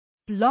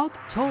Blog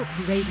Talk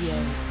Radio.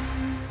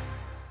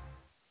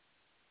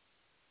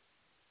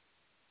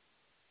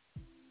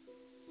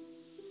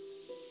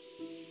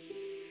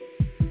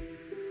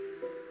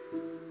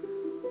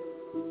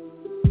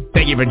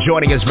 Thank you for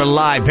joining us for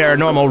Live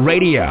Paranormal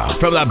Radio.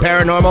 From the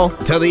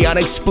paranormal to the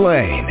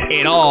unexplained,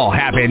 it all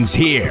happens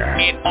here.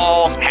 It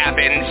all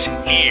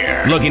happens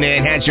here. Looking to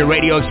enhance your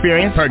radio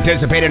experience?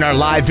 Participate in our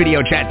live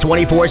video chat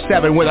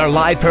 24/7 with our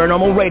Live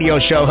Paranormal Radio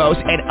show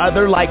hosts and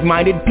other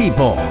like-minded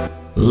people.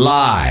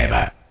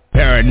 Live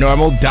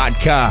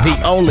Paranormal.com,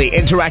 the only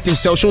interactive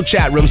social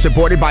chat room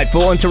supported by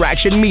Full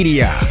Interaction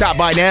Media. Stop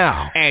by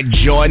now and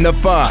join the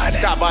fun.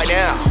 Stop by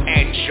now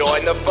and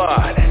join the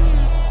fun.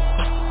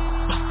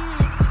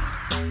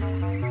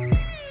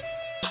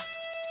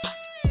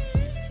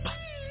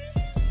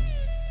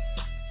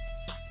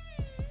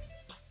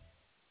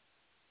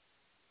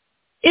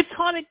 It's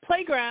Haunted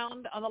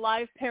Playground on the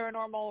Live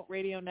Paranormal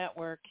Radio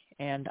Network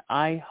and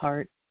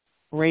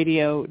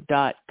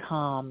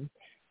iHeartRadio.com.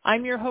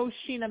 I'm your host,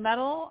 Sheena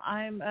Metal.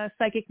 I'm a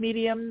psychic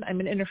medium. I'm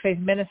an interfaith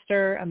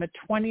minister. I'm a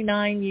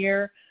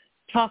 29-year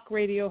talk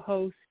radio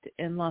host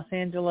in Los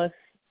Angeles.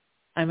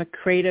 I'm a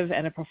creative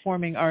and a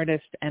performing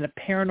artist and a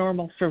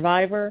paranormal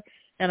survivor.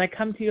 And I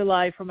come to you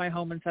live from my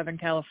home in Southern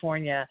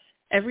California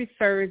every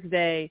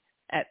Thursday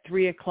at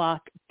 3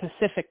 o'clock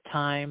Pacific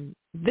time.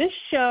 This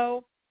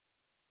show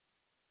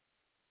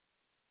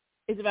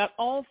is about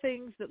all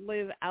things that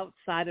live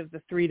outside of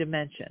the three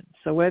dimensions.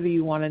 So whether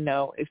you want to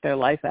know is there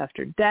life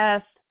after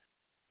death,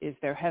 is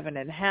there heaven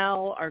and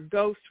hell, are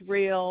ghosts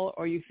real,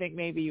 or you think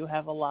maybe you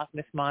have a Loch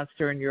Ness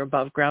monster in your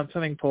above ground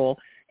swimming pool,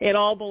 it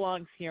all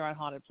belongs here on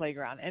Haunted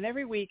Playground. And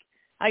every week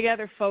I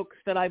gather folks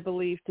that I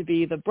believe to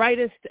be the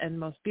brightest and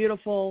most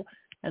beautiful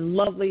and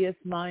loveliest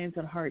minds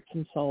and hearts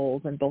and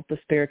souls in both the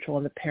spiritual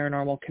and the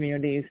paranormal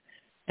communities.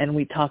 And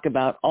we talk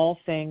about all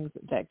things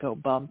that go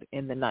bump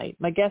in the night.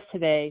 My guest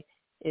today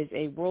is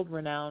a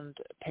world-renowned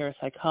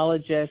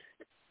parapsychologist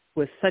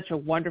with such a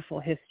wonderful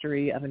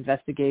history of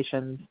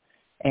investigations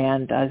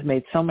and has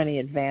made so many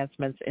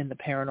advancements in the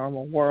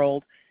paranormal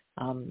world.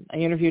 I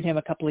interviewed him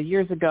a couple of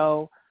years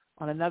ago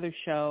on another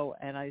show,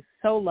 and I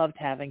so loved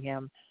having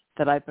him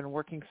that I've been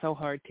working so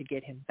hard to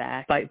get him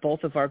back by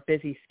both of our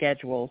busy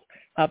schedules.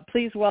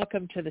 Please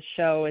welcome to the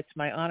show. It's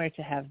my honor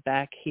to have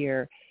back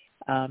here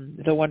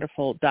the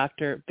wonderful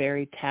Dr.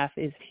 Barry Taff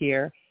is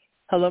here.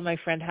 Hello, my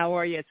friend. How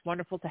are you? It's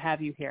wonderful to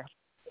have you here.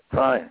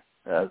 Fine.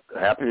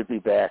 Happy to be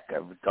back.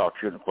 I've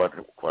talked to you in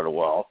quite a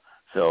while,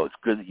 so it's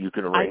good that you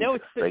can arrange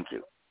it. Thank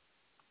you.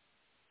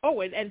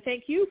 Oh, and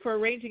thank you for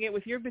arranging it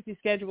with your busy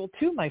schedule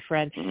too, my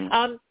friend.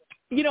 Mm-hmm.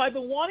 You know, I've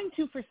been wanting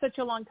to for such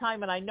a long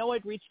time, and I know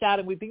I'd reached out,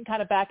 and we've been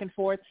kind of back and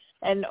forth.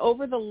 And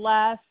over the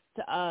last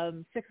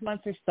 6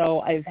 months or so,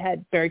 I've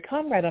had Barry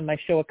Conrad on my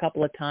show a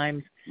couple of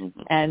times.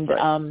 Mm-hmm. And,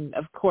 right.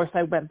 Of course,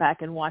 I went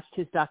back and watched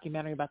his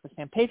documentary about the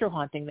San Pedro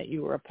haunting that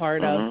you were a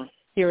part of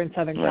here in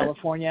Southern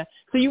California.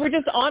 So you were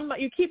just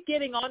you keep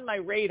getting on my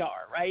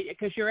radar, right?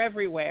 Because you're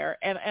everywhere.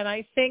 And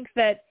I think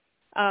that,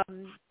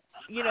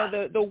 you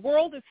know, the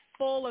world is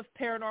full of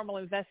paranormal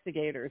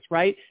investigators,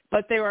 right?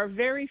 But there are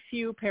very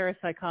few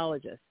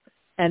parapsychologists,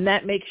 and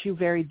that makes you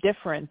very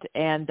different.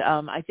 And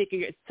I think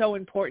it's so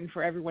important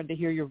for everyone to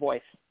hear your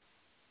voice.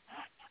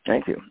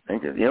 Thank you.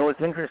 Thank you. You know,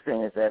 what's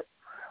interesting is that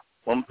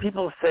when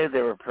people say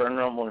they're a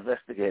paranormal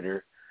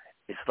investigator,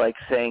 it's like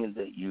saying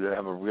that you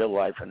have a real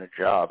life and a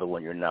job, and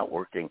when you're not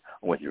working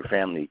with your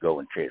family, you go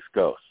and chase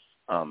ghosts.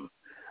 The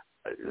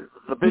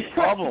big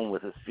problem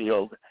with this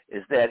field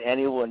is that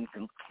anyone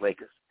can claim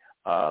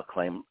to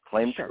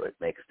it,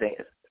 make a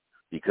statement.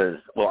 Because,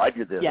 well, I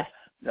did this. Yes.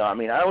 No, I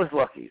mean, I was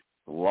lucky.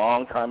 A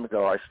long time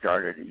ago, I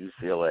started at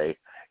UCLA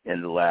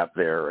in the lab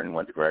there and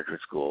went to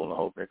graduate school, and I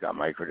hope I got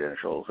my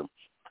credentials.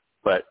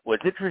 But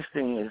what's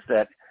interesting is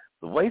that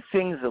the way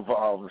things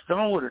evolve, if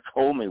someone would have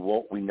told me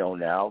what we know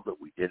now that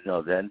we didn't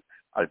know then,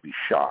 I'd be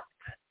shocked.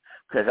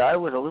 Because I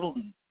was a little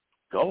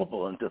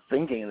gullible into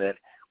thinking that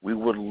we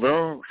would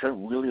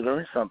really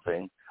learn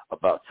something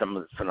about some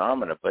of the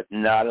phenomena, but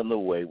not in the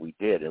way we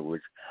did. It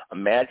was,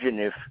 imagine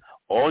if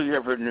all you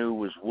ever knew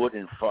was wood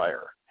and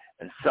fire,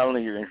 and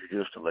suddenly you're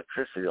introduced to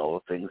electricity, all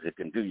the things it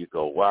can do. You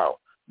go, wow,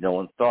 no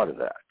one thought of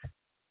that.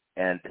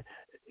 And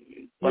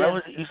when I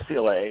was at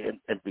UCLA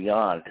and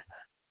beyond,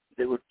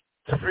 there were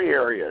three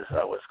areas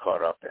I was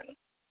caught up in.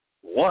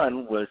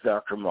 One was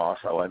Dr. Moss,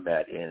 who I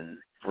met in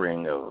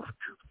spring of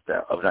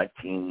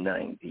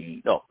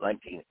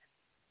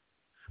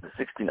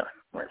 1969.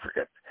 I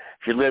forget.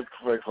 She lived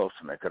very close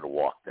to me. I could have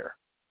walked there.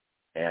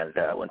 And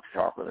I went to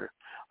talk with her.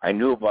 I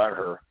knew about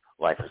her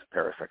life as a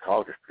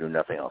parapsychologist, but knew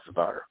nothing else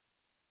about her.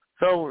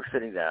 So we're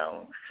sitting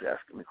down. She's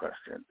asking me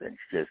questions. And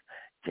she says,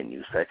 can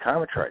you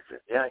psychometrize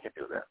it? Yeah, I can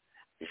do that.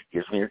 She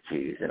gives me her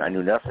keys. And I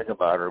knew nothing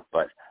about her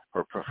but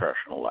her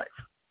professional life.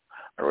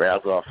 I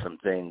rattled off some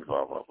things,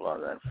 blah, blah,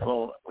 blah, and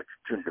phone, which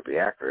turned to be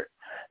accurate.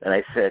 And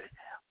I said,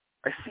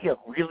 I see a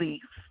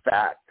really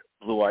fat,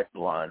 blue-eyed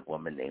blonde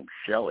woman named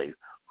Shelley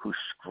who's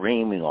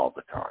screaming all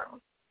the time.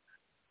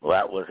 Well,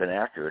 that was an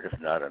accurate, if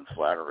not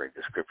unflattering,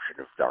 description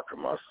of Dr.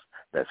 Moss'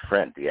 best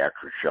friend, the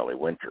actress Shelley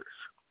Winters.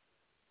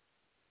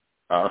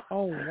 Oh,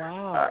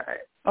 wow.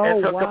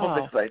 And so a couple of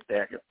things like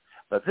that.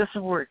 But this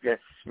is where it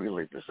gets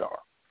really bizarre.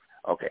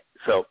 Okay,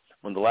 so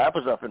when the lab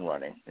was up and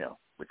running,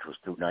 which was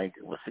through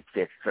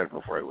 68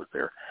 before I was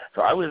there.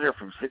 So I was there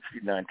from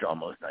 69 to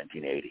almost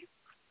 1980.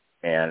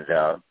 And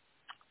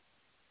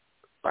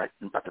by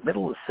about the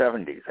middle of the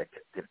 70s, I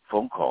did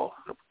phone calls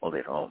all day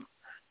at home.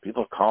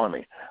 People calling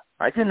me.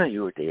 I didn't know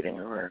you were dating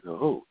her. I go,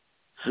 who?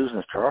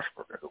 Susan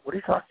Strasberg. I go, what are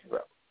you talking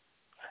about?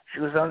 She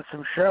was on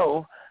some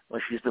show.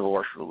 Well, she's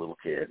divorced with a little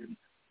kid. And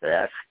they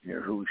asked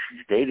her who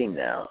she's dating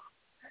now.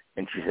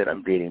 And she said,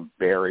 I'm dating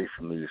Barry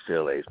from the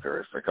UCLA's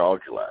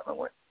parapsychology lab. I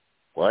went,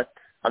 what?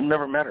 I've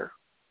never met her.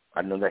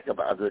 I know nothing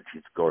about her.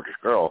 She's a gorgeous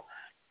girl.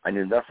 I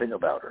knew nothing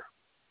about her.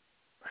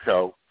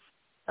 So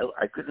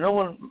I could,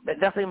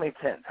 nothing made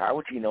sense. How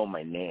would she know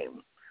my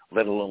name,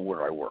 let alone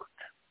where I worked?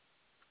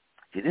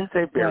 She didn't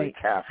say Barry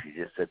Taff. She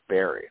just said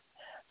Barry.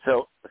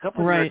 So a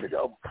couple of years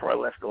ago, before I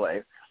left LA,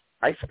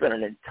 I spent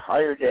an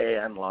entire day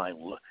online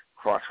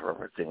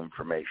cross-referencing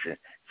information,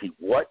 see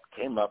what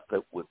came up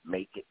that would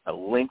make it a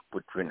link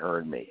between her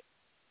and me.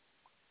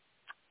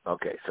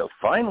 Okay, so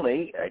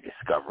finally I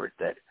discovered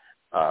that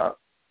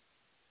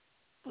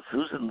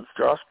Susan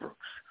Strasberg's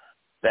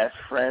best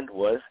friend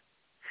was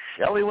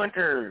Shelley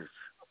Winters.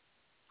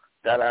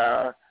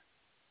 Ta-da!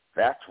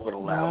 That's what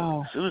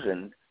allowed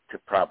Susan to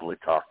probably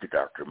talk to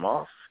Dr.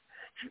 Moss.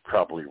 She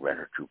probably read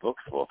her 2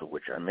 books, both of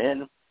which I'm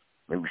in.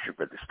 Maybe she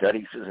read the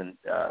study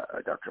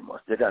Dr.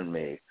 Moss did on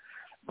me.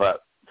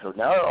 But so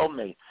now it all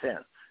made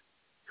sense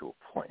to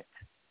a point.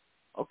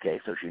 Okay,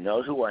 so she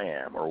knows who I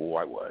am or who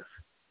I was,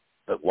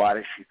 but why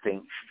does she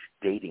think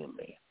she's dating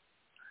me?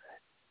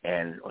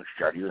 And she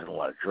started using a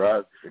lot of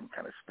drugs and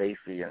kind of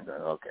spacey, and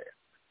okay.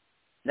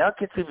 Now it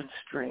gets even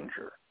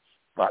stranger.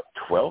 About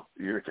 12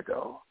 years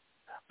ago,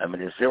 I'm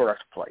in a Xerox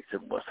place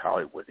in West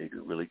Hollywood. They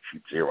do really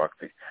cheap Xerox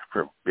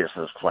for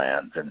business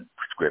plans and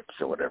scripts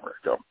or whatever.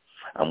 So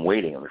I'm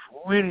waiting, and this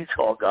really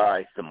tall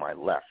guy to my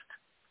left.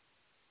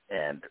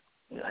 And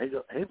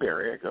hey,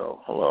 Barry. I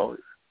go, hello.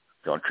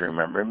 Don't you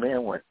remember me? I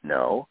went,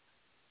 no.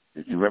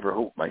 Did you remember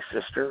who? My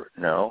sister?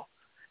 No.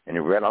 And he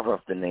read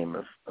off the name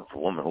of a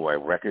woman who I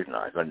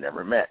recognized I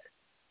never met.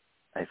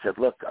 I said,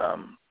 look,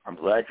 I'm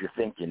glad you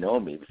think you know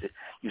me. Because you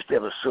used to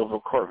have a silver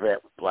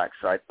Corvette with black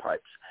side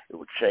pipes. It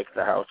would shake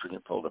the house when you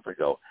pulled up. I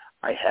go,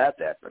 I had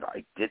that, but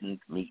I didn't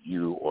meet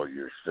you or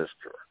your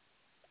sister.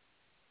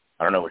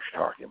 I don't know what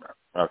you're talking about.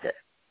 Okay.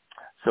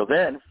 So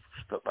then,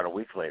 about a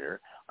week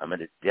later, I'm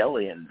at a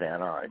deli in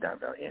Van Nuys, down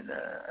in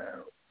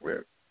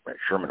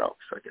Sherman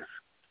Oaks, I guess,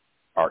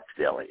 Arch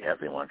Deli,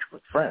 having lunch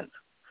with friends.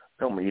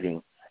 So I'm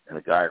eating, and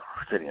the guy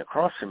sitting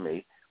across from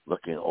me,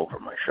 looking over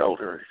my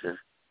shoulder, he says,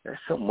 there's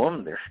some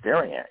woman there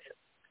staring at you.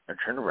 I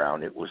turned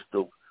around. It was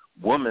the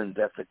woman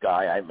that the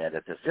guy I met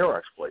at the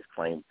Xerox place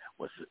claimed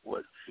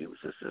she was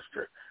his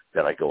sister.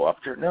 Did I go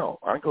up to her? No,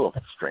 I don't go up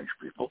to strange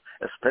people,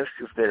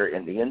 especially if they're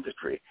in the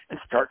industry, and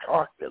start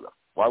talking to them.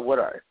 Why would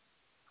I?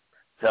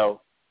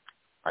 So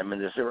I'm in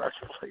the Xerox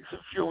place. A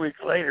few weeks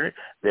later,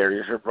 there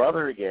is her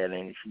brother again,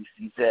 and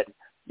he said,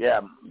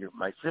 yeah,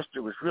 my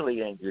sister was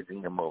really angry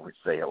to come over to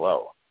say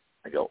hello.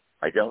 I go,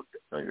 I don't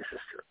know your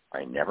sister.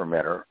 I never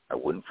met her. I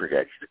wouldn't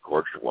forget. She's a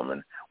gorgeous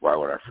woman. Why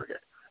would I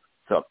forget?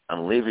 So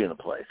I'm leaving the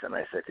place, and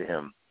I said to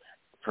him,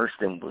 first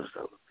thing was,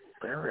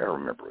 I don't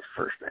remember his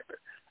first name,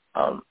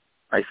 but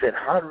I said,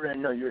 how did I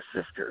know your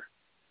sister?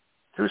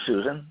 Through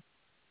Susan.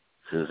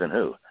 Susan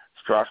who?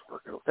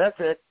 Strasberg. That's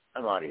it.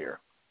 I'm out of here.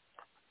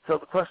 So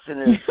the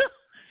question is,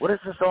 what does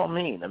this all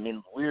mean? I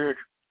mean, weird.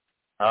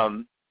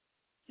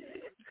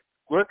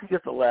 Working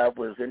at the lab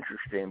was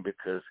interesting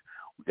because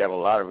we got a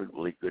lot of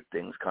really good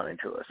things coming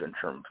to us in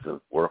terms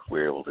of work we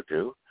were able to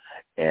do,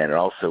 and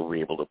also we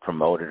were able to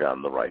promote it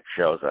on the right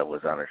shows. I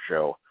was on a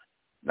show,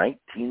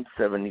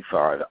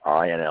 1975,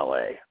 in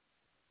L.A.,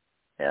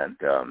 and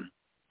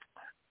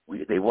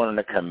they wanted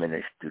to come in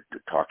and do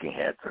talking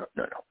heads.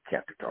 No,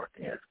 can't do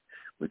talking heads.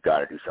 We've got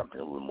to do something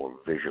a little more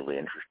visually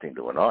interesting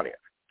to an audience.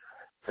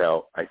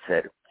 So I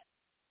said,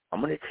 I'm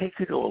going to take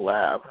you to a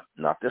lab,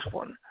 not this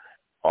one,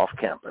 off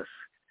campus.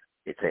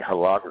 It's a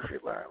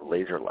holography lab,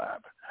 laser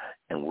lab,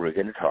 and we're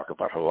going to talk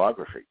about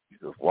holography. He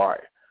goes, why?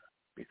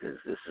 Because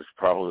this is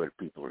probably what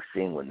people are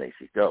seeing when they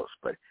see ghosts,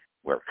 but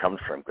where it comes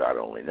from, God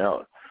only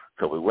knows.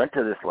 So we went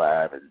to this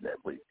lab, and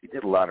we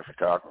did a lot of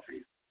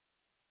photography.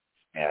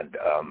 And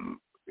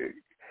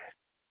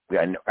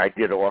I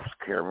did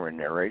off-camera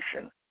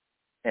narration,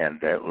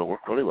 and it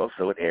worked really well.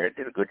 So it aired,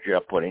 did a good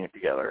job putting it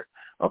together.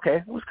 Okay,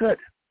 it was good.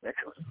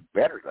 Actually, it was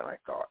better than I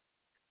thought.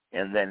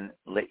 And then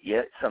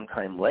yet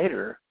sometime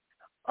later,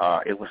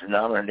 it was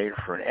nominated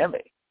for an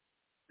Emmy.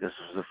 This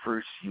was the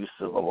first use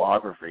of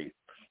holography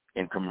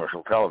in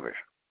commercial television.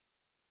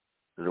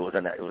 It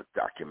was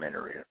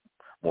documentary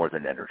more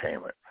than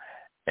entertainment.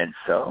 And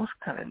so it was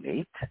kind of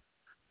neat.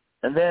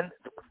 And then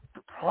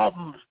the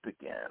problems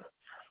began.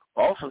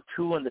 Also,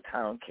 2 in the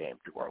town came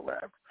to our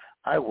lab.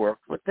 I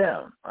worked with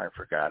them. I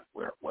forgot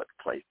what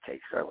place case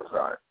I was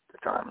on at the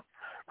time.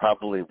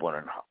 Probably one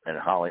in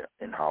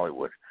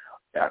Hollywood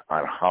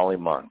on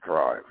Hollymont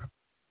Drive.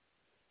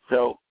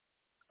 So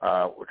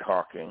were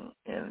talking,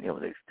 and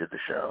they did the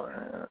show.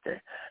 Okay.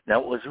 Now,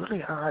 what was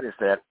really odd is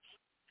that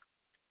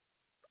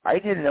I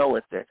didn't know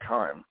at that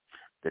time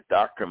that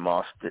Dr.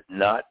 Moss did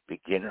not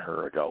begin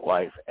her adult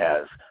life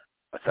as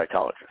a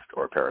psychologist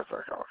or a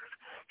parapsychologist.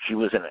 She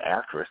was an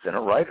actress and a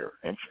writer,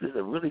 and she was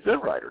a really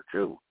good writer,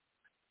 too.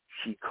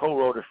 She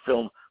co-wrote a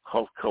film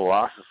called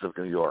Colossus of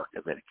New York,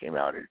 and then it came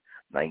out in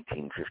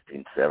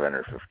 1957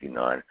 or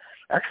 59.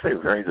 Actually, a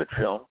very good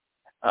film.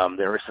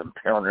 There are some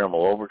paranormal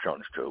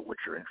overtones to it, which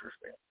are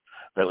interesting.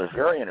 But it was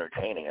very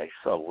entertaining. I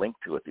saw a link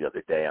to it the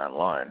other day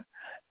online,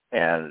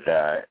 and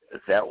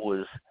that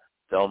was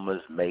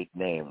Thelma's maiden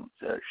name.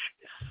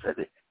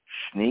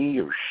 Schnee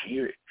or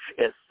She,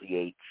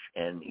 Schnee,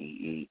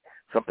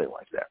 something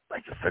like that. I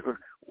just figured,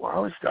 why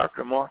was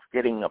Dr. Moss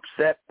getting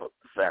upset about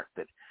the fact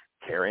that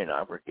Carrie and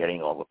I were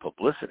getting all the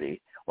publicity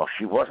while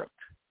she wasn't?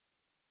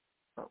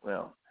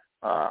 Well,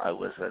 I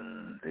was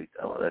in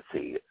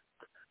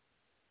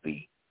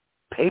the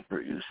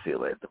paper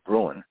UCLA, the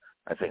Bruin,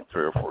 I think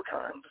 3 or 4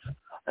 times.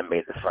 I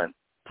made the front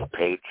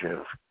page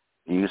of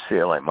the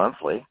UCLA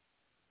Monthly.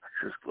 I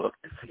just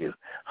looked to see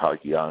how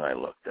young I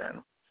looked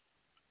then.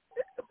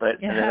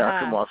 But and then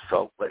Dr. Moss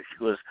felt like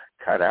she was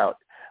cut out.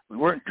 We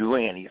weren't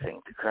doing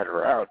anything to cut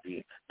her out.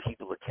 The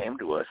people that came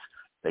to us,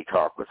 they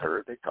talked with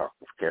her, they talked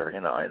with Carrie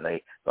and I, and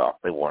they thought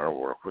they wanted to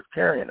work with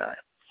Carrie and I.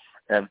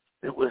 And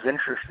it was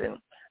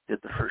interesting.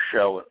 Did the first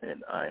show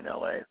in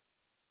LA.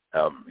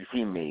 You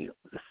see me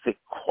with a thick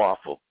coif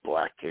of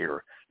black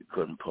hair you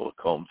couldn't pull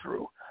a comb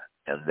through.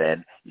 And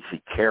then you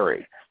see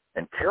Carrie.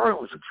 And Carrie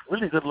was a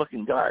really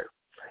good-looking guy.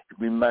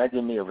 He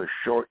reminded me of a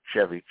short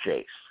Chevy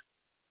Chase.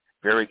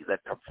 That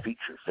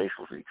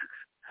facial features.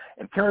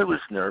 And Carrie was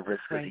nervous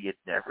because he had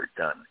never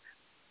done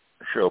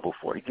a show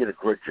before. He did a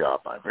good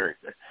job on it, very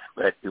good.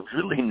 But he was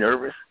really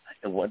nervous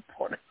at one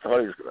point. I thought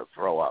he was going to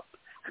throw up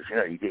because,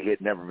 he had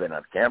never been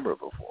on camera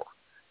before.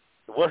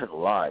 It wasn't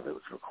live. It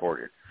was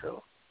recorded.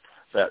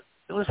 But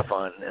it was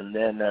fun. And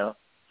then,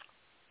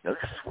 this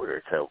is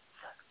weird. So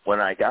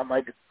when I got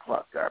when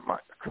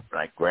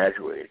I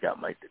graduated, got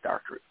my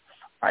doctorate,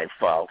 I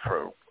filed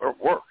for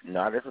work,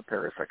 not as a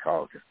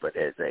parapsychologist, but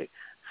as a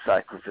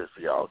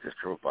psychophysiologist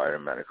or a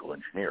biomedical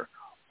engineer,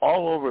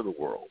 all over the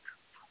world,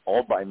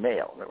 all by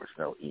mail. There was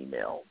no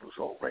email. It was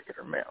all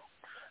regular mail.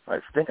 I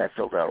think I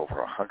filled out over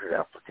 100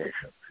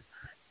 applications,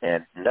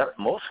 and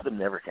most of them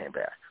never came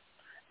back.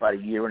 About a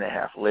year and a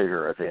half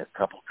later, I think a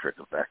couple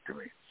trickled back to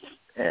me,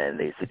 and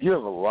they said, you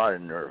have a lot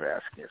of nerve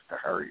asking us to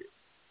hire you.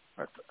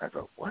 I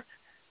thought, what?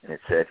 And it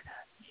said,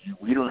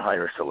 we don't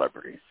hire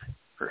celebrities,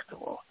 first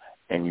of all,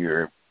 and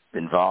your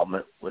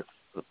involvement with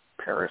the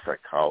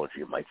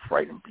parapsychology might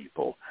frighten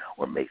people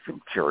or make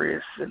them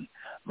curious and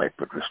might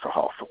produce a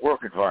hostile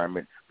work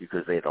environment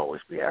because they'd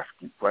always be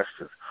asking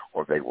questions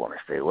or they'd want to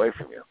stay away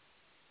from you.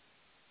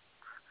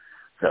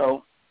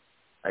 So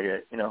I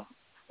did,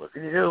 what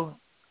can you do?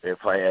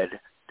 If I had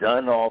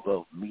done all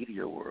the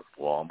media work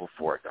long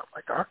before I got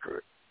my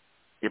doctorate,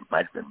 it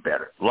might have been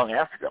better. Long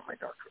after I got my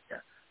doctorate, yeah.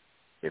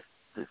 If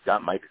I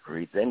got my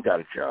degree, then got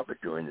a job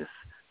at doing this,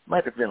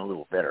 might have been a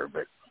little better,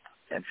 but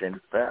can't change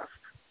the past.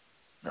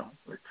 No,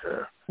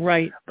 it's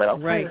right. But I'll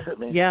tell you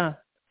something. Yeah,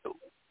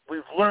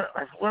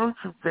 I've learned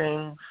some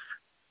things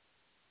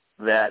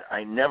that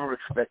I never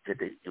expected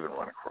to even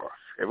run across.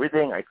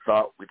 Everything I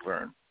thought we'd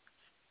learn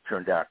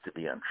turned out to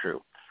be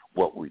untrue.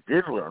 What we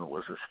did learn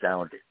was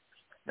astounding.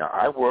 Now,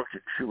 I worked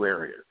in 2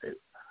 areas.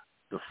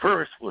 The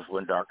first was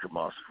when Dr.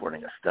 Moss was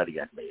running a study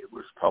on me. It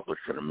was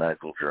published in a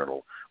medical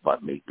journal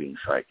about me being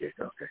psychic.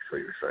 Okay, so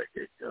you're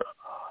psychic.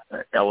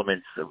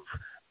 Elements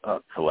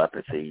of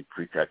telepathy,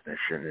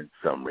 precognition, and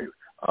some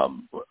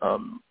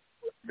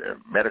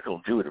medical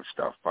intuitive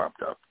stuff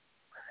popped up.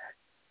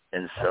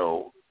 And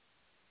so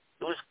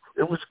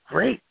it was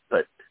great,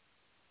 but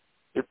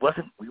it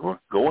wasn't. We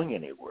weren't going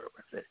anywhere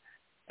with it.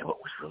 And what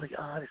was really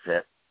odd is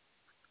that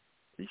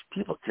these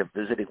people kept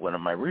visiting one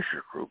of my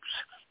research groups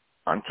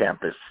on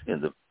campus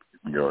in the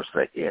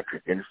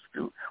Neuropsychiatric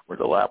Institute where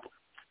the lab was.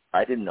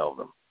 I didn't know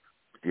them,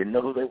 didn't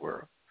know who they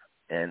were,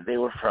 and they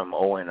were from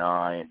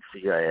ONI and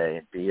CIA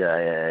and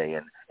BIA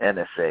and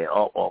NSA,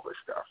 all this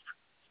stuff.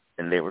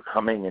 And they were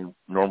coming in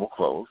normal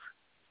clothes.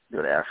 They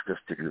would ask us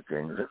to do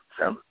things that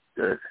sounded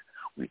good.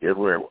 We did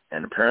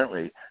and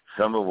apparently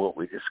some of what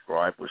we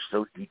described was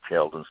so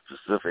detailed and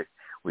specific,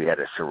 we had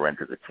to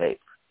surrender the tape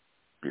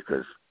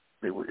because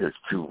it was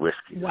too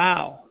risky.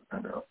 Wow. I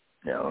know.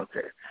 Yeah,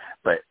 okay.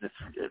 But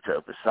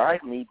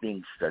beside me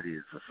being studied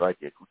as a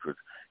psychic, which was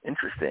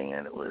interesting,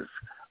 and it was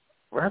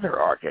rather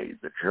arcane,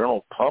 the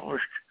journal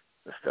published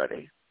the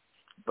study,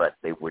 but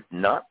they would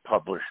not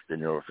publish the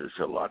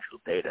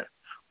neurophysiological data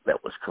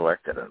that was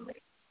collected on me.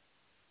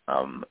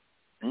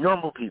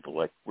 Normal people,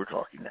 like we're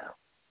talking now,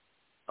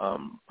 are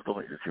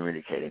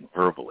communicating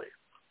verbally.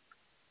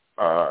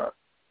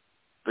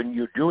 When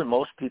you're doing,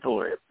 most people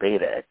are at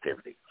beta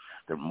activity.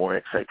 There's more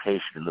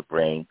excitation in the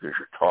brain because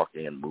you're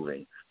talking and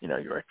moving.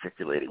 You're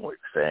articulating what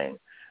you're saying.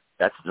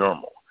 That's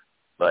normal.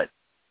 But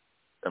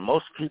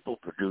most people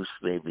produce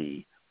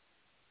maybe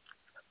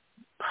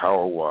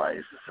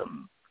power-wise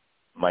some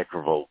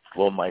microvolts,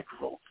 low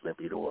microvolts,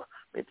 maybe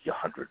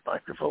 100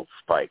 microvolts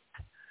spiked.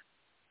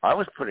 I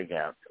was putting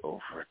out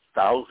over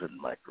 1,000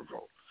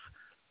 microvolts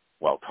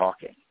while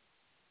talking,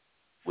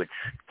 which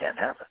can't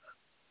happen.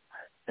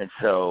 And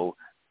so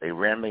they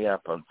ran me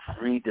up on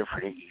 3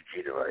 different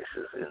EEG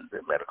devices in the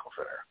medical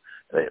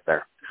center.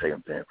 That's the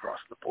same thing across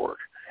the board.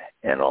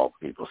 And all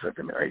people said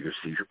to me, are you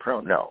seizure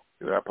prone? No.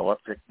 You're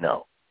epileptic?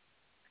 No.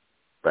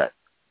 But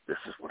this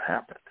is what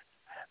happened.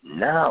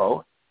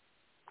 Now,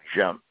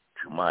 jump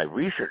to my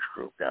research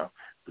group. Now,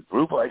 the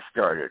group I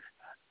started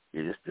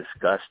is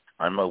discussed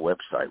on my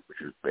website,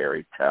 which is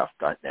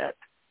barrytaff.net.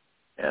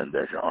 And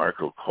there's an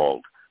article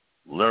called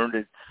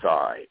Learned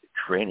Psi,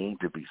 Training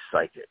to be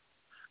Psychic.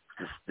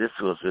 This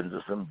goes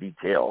into some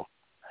detail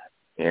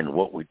in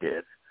what we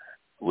did.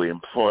 We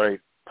employed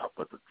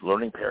the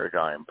learning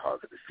paradigm,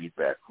 positive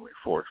feedback,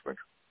 reinforcement,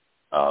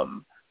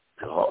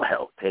 to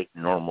help take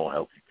normal,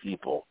 healthy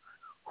people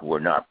who were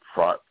not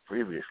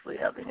previously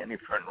having any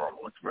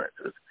paranormal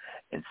experiences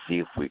and see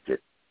if we could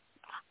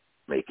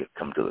make it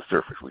come to the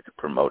surface. We could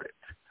promote it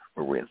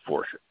or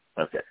reinforce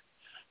it. Okay.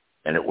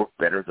 And it worked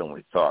better than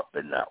we thought,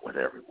 but not with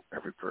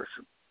every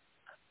person.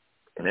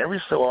 And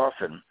every so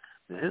often,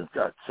 this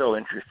got so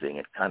interesting,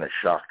 it kind of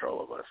shocked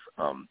all of us.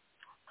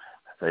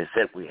 As I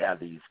said, we had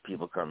these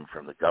people coming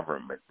from the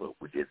government, but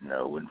we didn't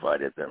know who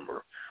invited them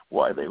or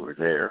why they were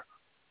there.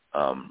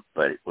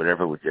 But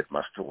whatever we did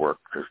must have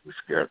worked because we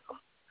scared them.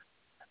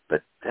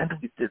 But then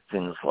we did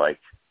things like,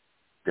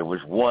 there was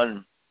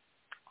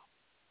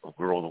a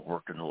girl that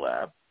worked in the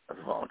lab as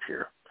a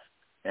volunteer,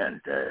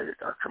 and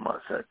Dr. Ma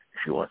said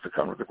she wants to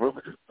come to the group.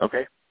 I said,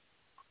 okay,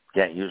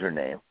 can't use her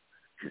name.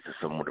 She's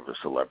somewhat of a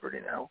celebrity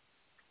now.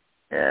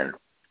 And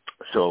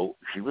so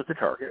she was the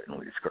target, and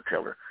we just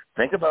tell her,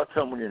 think about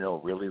someone you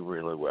know really,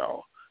 really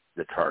well,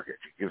 the target.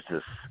 She gives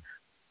us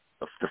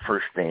the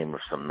first name of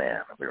some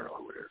man. We don't know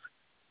who it is.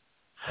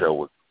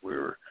 So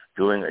we're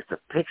doing, it's a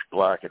pitch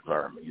black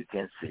environment. You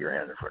can't see your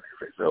hand in front of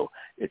your face. So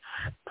it's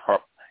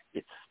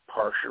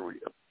partially,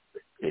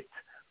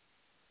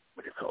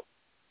 what do you call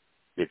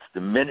it? It's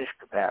diminished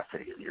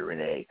capacity. You're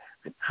in a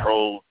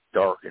controlled,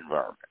 dark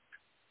environment,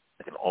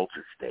 like an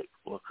altered state.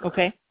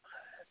 Okay.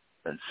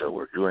 And so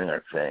we're doing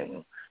our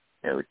thing.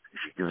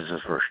 She gives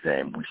us her first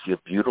name. We see a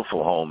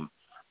beautiful home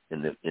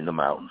in the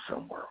mountains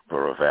somewhere,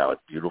 Burro Valley,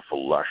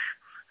 beautiful, lush,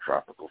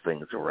 tropical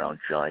things around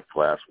giant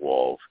glass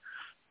walls.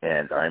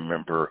 And I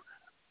remember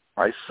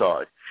I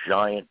saw a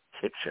giant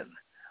kitchen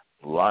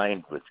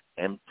lined with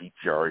empty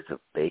jars of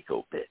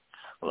Bako bits.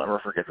 I'll never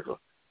forget to go,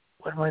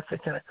 what am I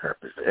thinking of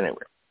purpose?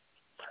 Anyway,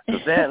 so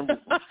then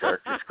we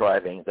start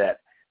describing that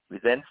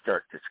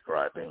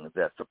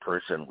the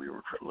person we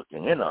were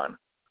looking in on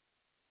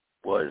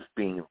was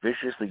being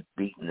viciously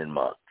beaten and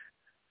mugged.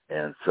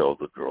 And so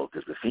the girl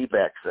does the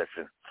feedback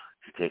session.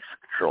 She takes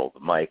control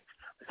of the mic.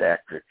 The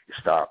actor, you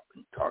stop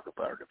and talk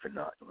about it. If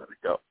not, you let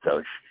it go. So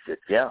she said,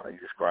 yeah, he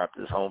described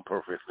his home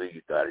perfectly.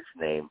 You got his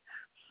name.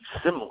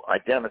 Similar,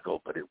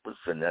 identical, but it was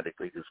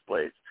phonetically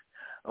displaced.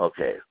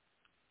 Okay.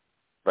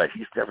 But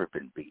he's never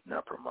been beaten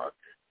up or mugged.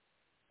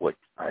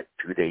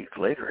 2 days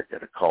later, I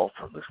got a call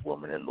from this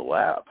woman in the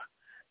lab.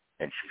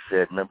 And she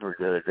said, remember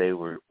the other day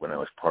when I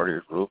was part of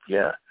your group?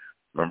 Yeah.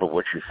 Remember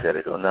what you said?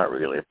 I go, not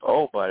really.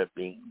 Oh, about it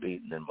being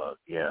beaten and mugged.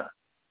 Yeah.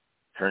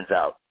 Turns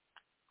out,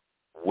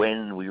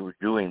 when we were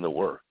doing the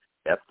work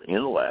in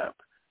the lab,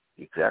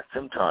 the exact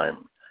same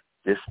time,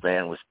 this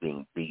man was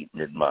being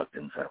beaten and mugged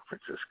in San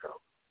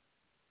Francisco.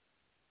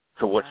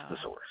 So what's the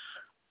source?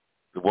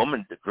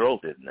 The girl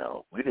didn't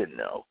know. We didn't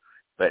know,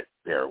 but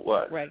there it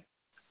was. Right.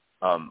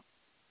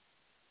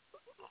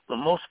 The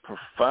most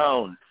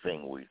profound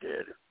thing we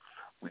did,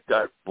 we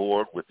got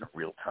bored with the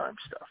real-time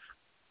stuff.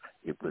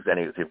 We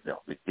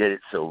did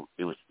it so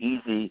it was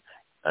easy.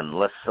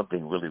 Unless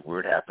something really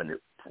weird happened, it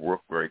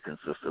worked very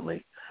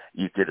consistently.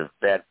 You did a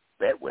bet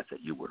with it,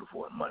 you would have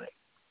won money.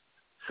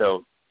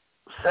 So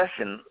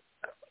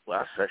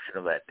last session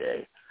of that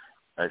day,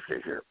 I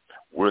figured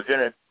we're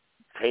going to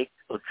take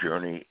a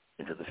journey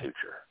into the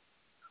future.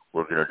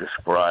 We're going to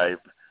describe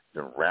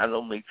the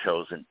randomly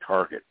chosen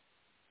target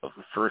of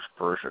the first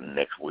person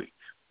next week.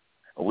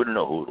 And we don't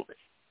know who it'll be.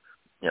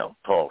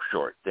 Tall,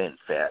 short, thin,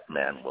 fat,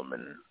 man,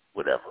 woman,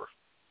 whatever.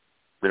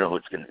 We don't know who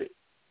it's going to be.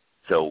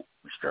 So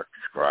we start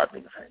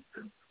describing things.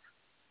 And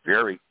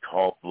very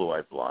tall,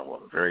 blue-eyed blonde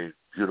woman, very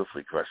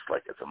beautifully dressed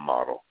like it's a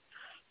model.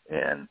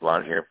 And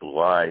blonde hair, blue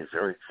eyes,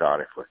 very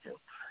exotic looking.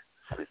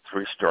 It's a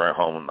 3-story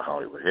home in the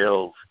Hollywood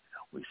Hills.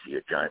 We see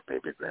a giant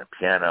baby grand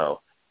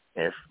piano.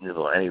 And if you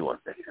know anyone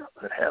that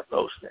have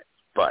those things.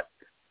 But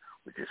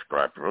we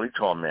described a really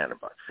tall man,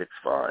 about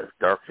 6'5",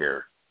 dark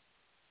hair,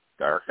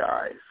 dark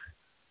eyes,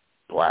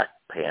 black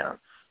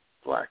pants,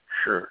 black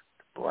shirt,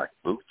 black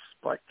boots,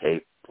 black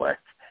cape, black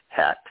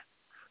hat,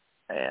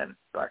 and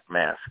black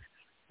mask,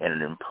 and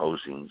an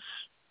imposing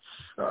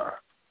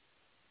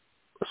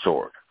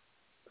sword.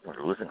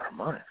 We're losing our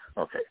minds.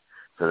 Okay,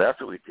 so that's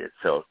what we did.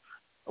 So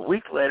a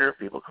week later,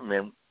 people come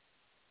in,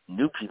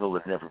 new people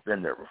that had never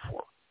been there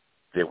before.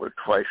 They were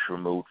twice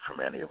removed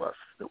from any of us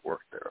that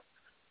worked there.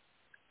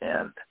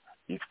 And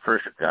Each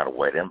person got a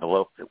white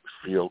envelope that was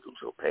sealed. It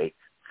was opaque.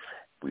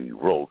 We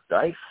rolled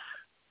dice,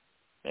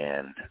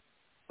 and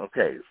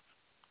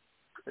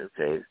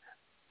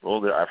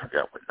rolled it. I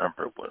forgot what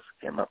number it was.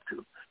 It came up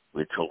to.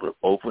 We told them,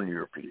 open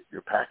your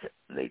packet,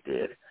 and they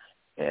did.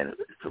 And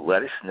to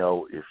let us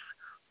know if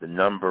the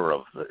number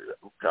of the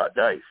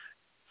dice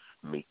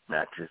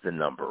matches the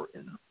number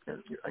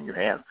on your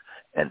hands.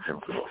 And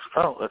some goes,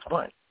 oh, that's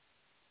fine.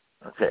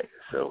 Okay,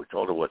 so we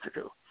told her what to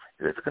do.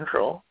 Here's the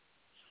control.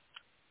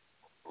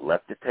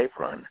 Let the tape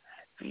run.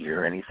 If you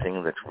hear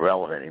anything that's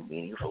relevant and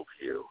meaningful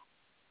to you,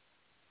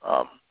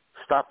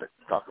 stop it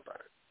and talk about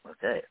it.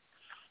 Okay.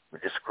 We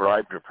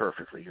described her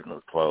perfectly,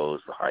 the clothes,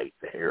 the height,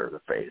 the hair,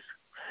 the face.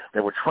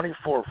 There were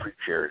 24 free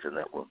chairs in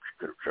that room she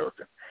could have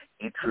chosen,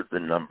 each with the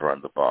number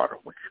on the bottom,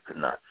 which you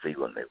could not see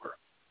when they were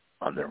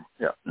on their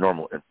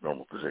normal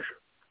position.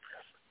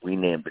 We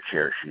named the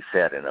chair she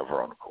sat in of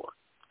her own accord.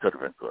 Could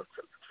have been good.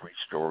 So a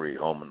 3-story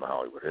home in the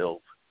Hollywood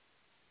Hills.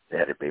 They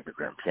had a baby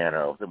grand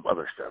piano. The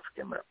other stuff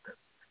came up.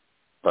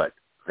 But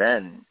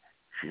then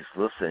she's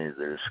listening to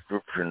the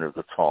description of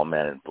the tall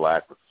man in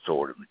black with the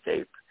sword and the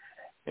cape.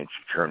 And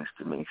she turns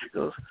to me and she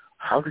goes,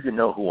 how do you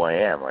know who I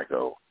am? I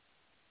go,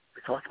 what are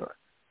you talking about?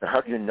 How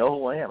do you know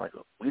who I am? I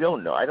go, we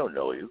don't know. I don't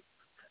know you.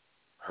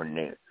 Her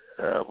name,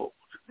 what was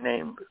her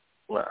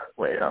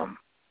name?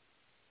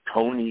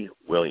 Tony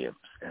Williams.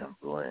 And I'm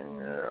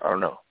going, I don't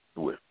know.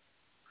 Who is?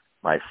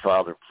 My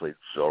father played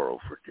Zorro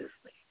for Disney.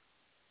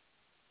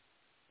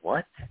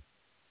 What?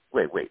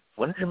 Wait.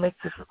 When did you make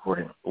this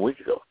recording? A week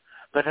ago.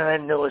 But I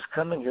didn't know it was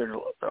coming here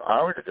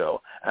hours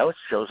ago. I was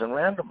chosen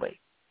randomly.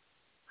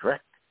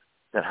 Correct?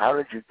 Then how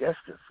did you guess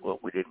this? Well,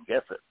 we didn't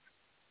guess it.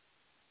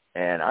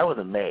 And I was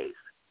amazed.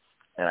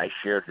 And I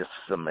shared this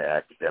with some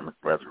academic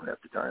brethren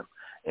at the time.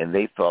 And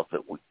they thought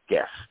that we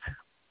guessed.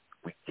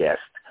 We guessed.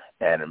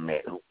 And a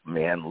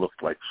man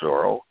looked like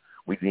Zorro.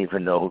 We didn't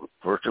even know who the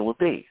person would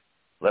be,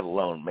 let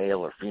alone male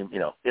or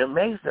female. It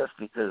amazed us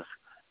because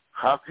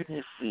how can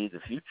you see the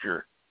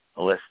future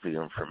unless the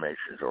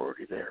information is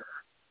already there?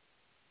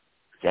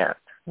 You can't.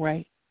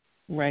 Right.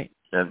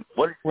 And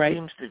what it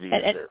seems to be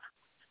is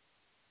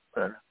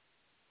this.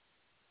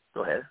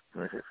 Go ahead.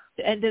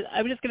 And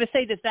I was just going to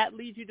say, does that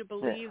lead you to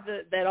believe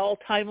that all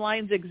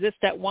timelines exist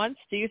at once?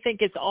 Do you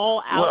think it's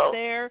all out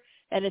there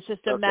and it's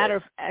just a matter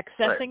of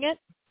accessing it?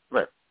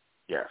 Right.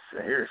 Yes.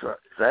 Here's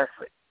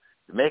exactly.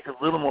 To make it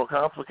a little more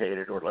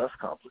complicated or less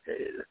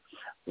complicated,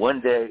 one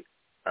day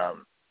I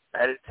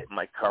had to take,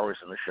 my car was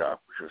in the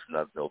shop, which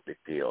was no big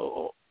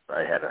deal.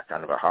 I had a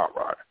kind of a hot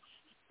rod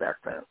back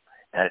then.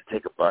 I had to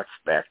take a bus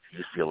back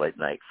to UCLA at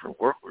night for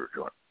work we were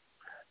doing.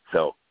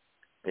 So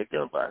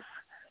taking a bus.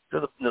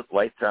 So the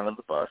lights on in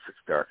the bus, it's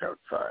dark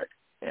outside,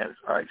 and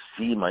I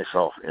see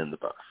myself in the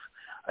bus.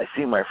 I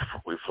see my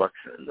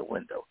reflection in the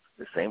window.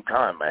 At the same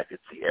time, I could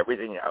see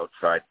everything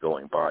outside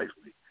going by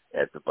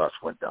as the bus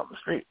went down the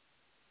street.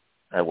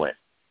 I went,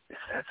 it's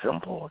that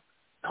simple?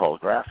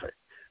 Holographic,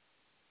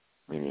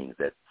 meaning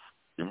that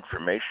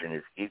information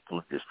is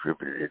equally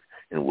distributed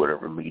in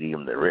whatever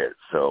medium there is.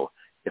 So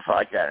if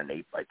I got an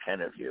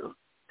 8x10 of you,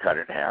 cut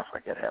it in half, I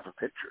get half a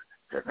picture.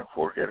 Cut it in a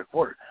quarter, get a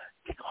quarter.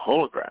 Take a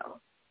hologram.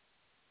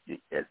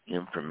 The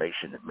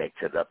information that makes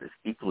it up is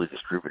equally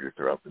distributed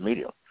throughout the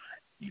medium.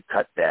 You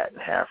cut that in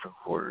half and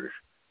quarters,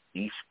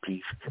 each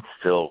piece can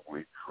still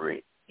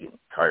recreate the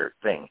entire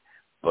thing,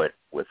 but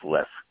with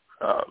less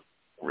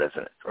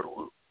resonance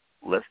or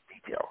less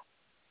detail.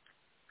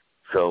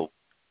 So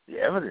the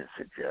evidence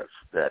suggests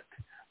that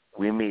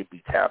we may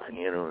be tapping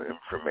into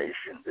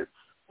information that's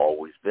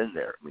always been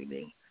there,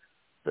 meaning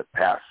the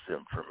past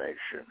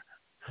information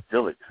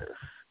still exists.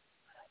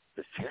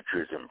 The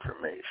future's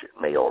information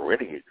may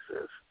already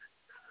exist,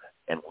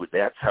 and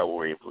that's how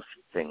we're able to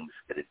see things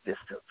at a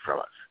distance from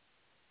us.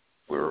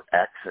 We're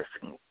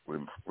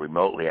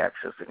remotely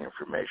accessing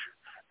information,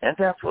 and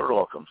that's what it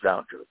all comes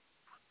down to.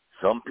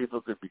 Some people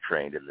could be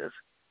trained in this,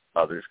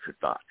 others could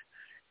not.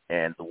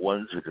 And the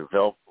ones who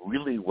developed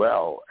really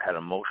well had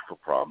emotional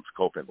problems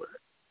coping with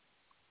it.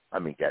 I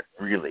mean, got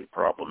really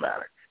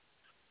problematic.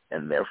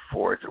 And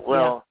therefore, it's,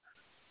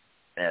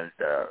 and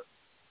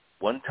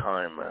one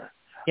time a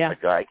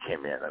guy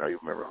came in. I don't even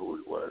remember who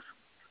he was.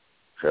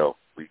 So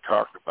we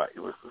talked about,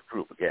 it was this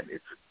group. Again,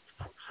 it's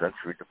a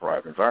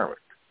sensory-deprived environment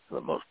for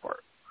the most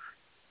part.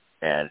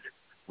 And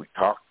we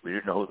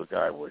didn't know who the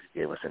guy was. He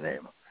gave us a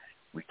name.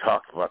 We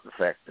talked about the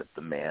fact that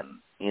the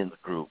man in the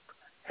group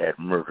had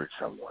murdered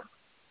someone,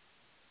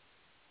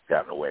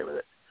 gotten away with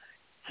it.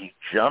 He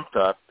jumped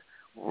up,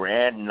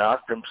 ran,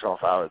 knocked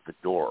himself out at the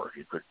door.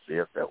 He couldn't see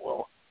it that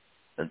well.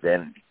 And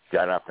then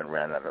got up and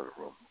ran out of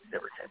the room. He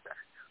never came back.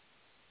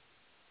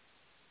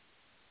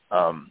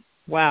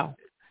 Wow.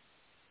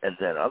 And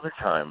then other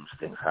times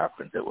things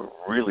happened that were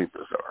really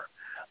bizarre.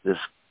 This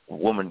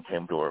woman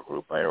came to our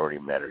group. I already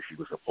met her. She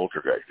was a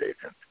poltergeist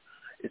agent.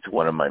 It's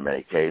one of my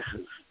many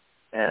cases.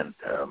 And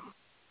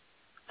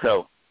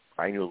so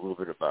I knew a little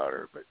bit about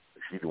her, but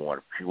she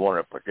wanted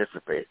to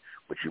participate,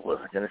 but she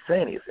wasn't going to say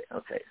anything.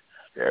 Okay,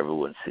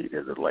 everyone's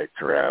seated, the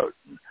lights are out,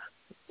 and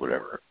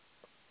whatever.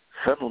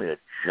 Suddenly a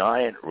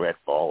giant red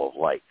ball of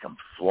light comes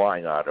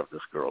flying out of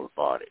this girl's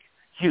body,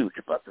 huge,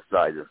 about the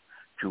size of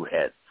two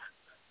heads,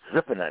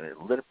 zipping on it,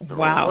 lit up the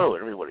room.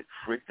 Everybody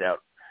freaked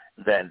out.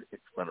 Then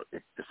when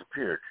it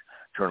disappeared.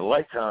 Turned the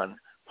lights on.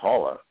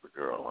 Paula, the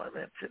girl I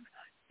mentioned,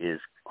 is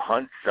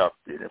hunched up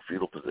in a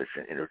fetal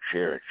position in her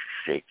chair and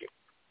she's shaking.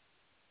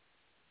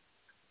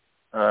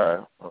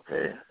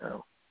 Okay.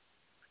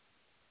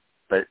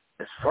 But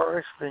as far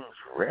as things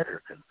read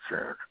are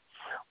concerned,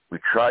 we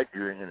tried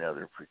doing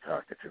another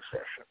precognitive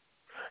session.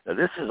 Now,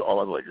 this is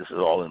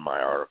all in my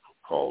article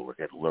called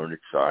Learned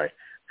Psi,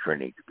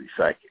 Training to be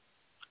Psychic.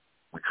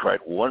 We tried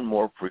one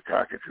more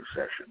precognitive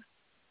session,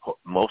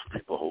 most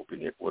people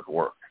hoping it would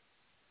work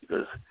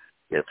because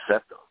it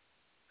upset them.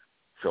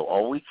 So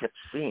all we kept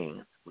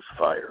seeing was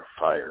fire,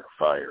 fire,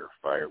 fire,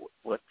 fire.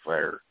 What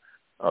fire?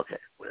 Okay,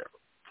 whatever.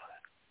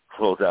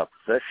 Close out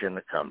the session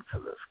and come to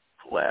the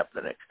lab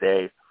the next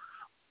day.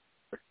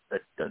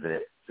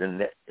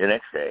 The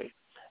next day,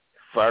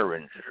 fire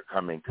engines are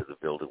coming to the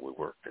building we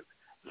worked in.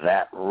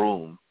 That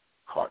room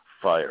caught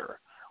fire.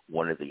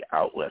 One of the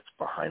outlets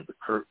behind the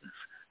curtains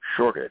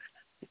shorted.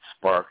 It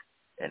sparked,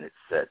 and it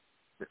said,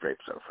 "The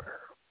drape's on fire."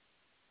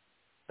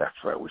 That's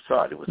why we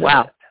saw it. It was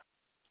wow.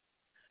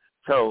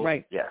 So,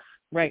 right. Yes,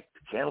 right.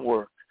 It can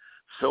work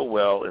so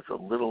well. It's a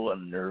little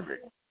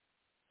unnerving.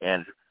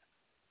 And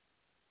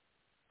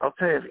I'll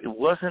tell you, if it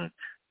wasn't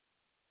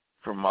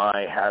for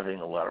my having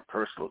a lot of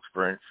personal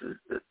experiences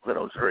when I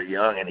was very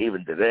young, and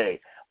even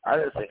today, I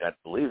don't think I'd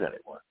believe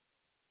anyone.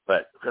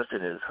 But the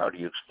question is, how do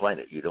you explain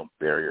it? You don't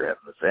bury your head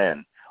in the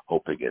sand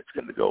hoping it's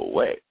going to go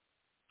away.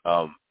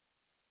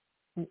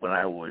 When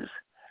I was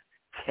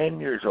 10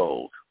 years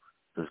old,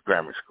 it was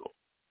grammar school,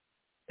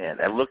 and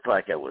I looked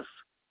like I was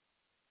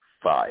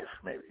 5,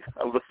 maybe.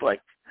 I looked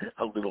like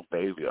a little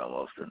baby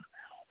almost. And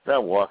so I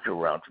walked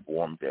around some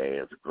warm day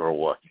as a girl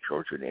walking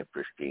towards her named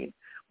Christine,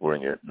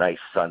 wearing a nice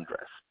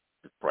sundress,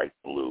 bright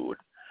blue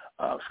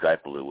and sky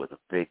blue with a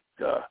big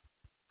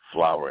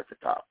flower at the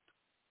top,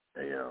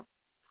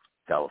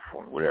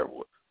 California, whatever it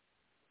was.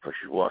 So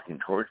she's walking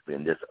towards me,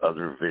 and this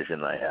other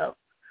vision I have,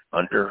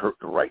 under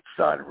the right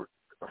side of her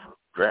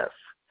dress,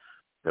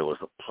 there was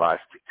a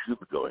plastic tube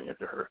going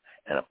into her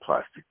and a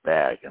plastic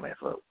bag, and I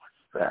thought,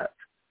 what's that?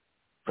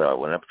 So I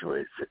went up to her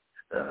and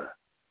said,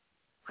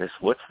 Chris,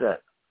 what's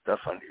that stuff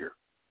under your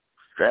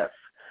dress?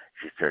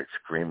 She started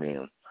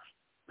screaming.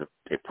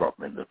 They brought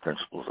me in the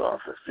principal's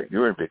office saying,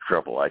 "You're in big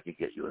trouble. I could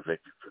get you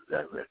evicted for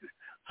that.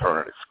 Thrown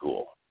out of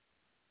school.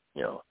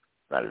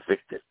 Not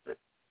evicted, but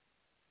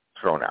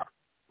thrown out.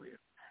 We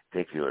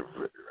take you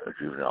to a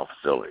juvenile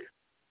facility.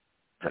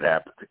 If it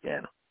happens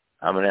again,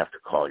 I'm going to have to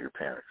call your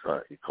parents."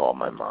 So he called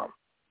my mom,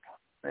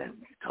 and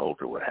he told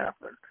her what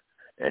happened.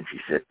 And she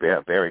said,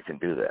 Barry can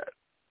do that.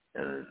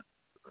 And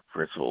the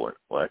principal went,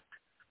 "What?"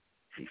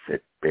 She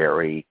said,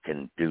 "Barry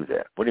can do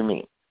that." "What do you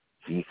mean?"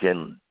 "He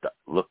can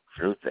look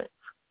through things."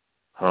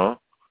 "Huh?"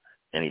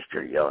 And he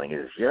started yelling. He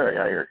says,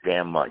 "You're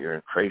damn you're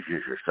as crazy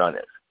as your son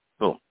is."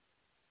 Boom.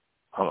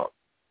 Hung up.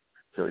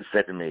 So he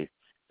said to me, "If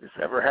this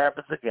ever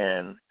happens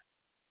again,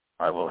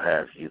 I will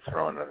have you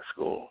thrown out of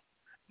school,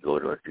 go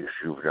to a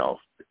juvenile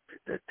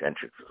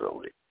detention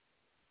facility."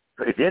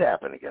 So it did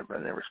happen again, but I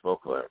never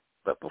spoke about it.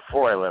 But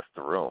before I left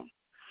the room,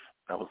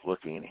 I was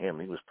looking at him.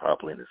 He was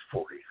probably in his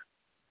 40s,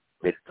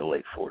 mid to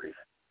late 40s,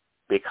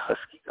 big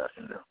husky guy,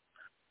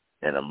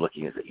 And I'm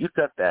looking and say, "You've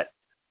got that,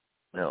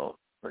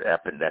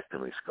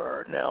 appendectomy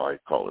scar." Now I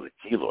call it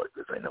a keloid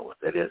because I know what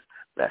that is.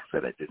 Back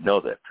then I didn't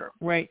know that term.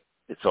 Right.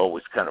 It's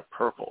always kind of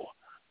purple.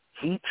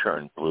 He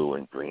turned blue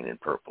and green and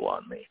purple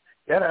on me.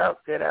 Get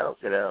out, get out,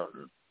 get out.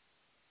 And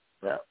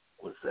that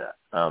was that.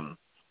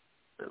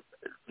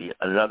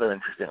 Another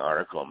interesting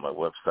article on my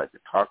website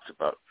that talks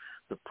about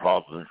the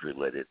problems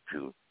related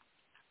to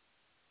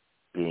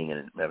being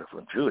a medical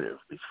intuitive,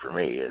 at least for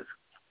me, is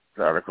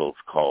the article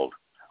is called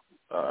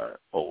A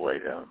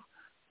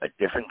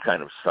Different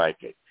Kind of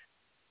Psychic,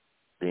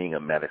 Being a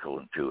Medical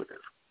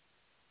Intuitive.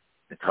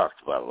 It talks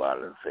about a lot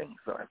of the things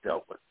that I've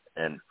dealt with.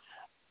 And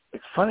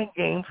it's fun and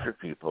games for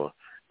people,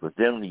 but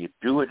then when you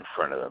do it in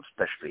front of them,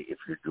 especially if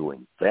you're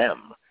doing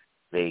them,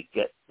 they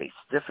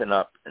stiffen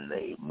up and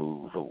they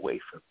move away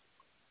from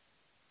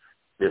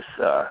this.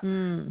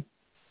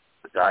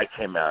 The guy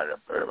came out, a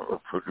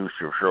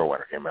producer of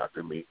Showrunner came out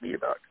to meet me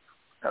about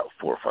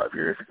 4 or 5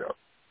 years ago.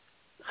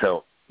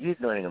 So he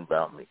didn't know anything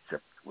about me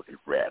except what he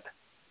read.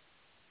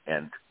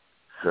 And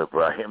so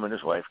him and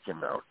his wife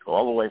came out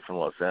all the way from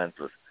Los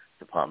Angeles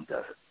to Palm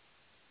Desert.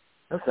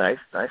 That's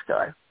nice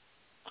guy.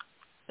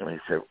 And he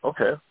said,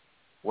 "Okay,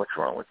 what's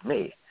wrong with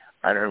me?"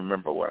 I don't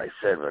remember what I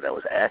said, but I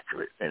was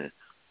accurate. And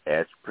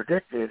as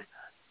predicted,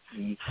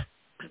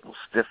 people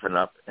stiffen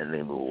up and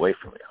they move away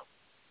from you.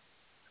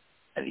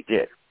 And he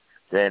did.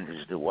 Then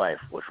his new wife,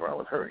 what's wrong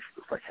with her? She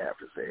was like half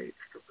his age.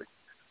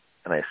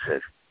 And I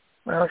said,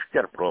 "Well, she's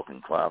got a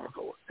broken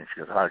clavicle." And she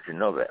goes, "How did you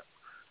know that?"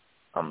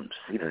 "I'm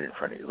seated in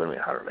front of you." "What do you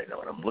mean, how did I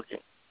know it? I'm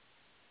looking."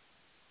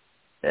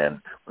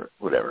 And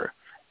whatever.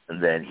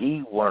 And then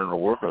he wanted to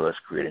work with us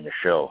creating a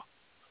show,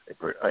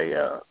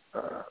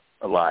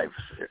 a live,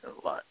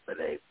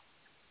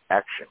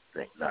 action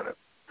thing, not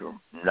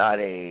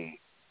a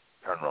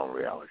paranormal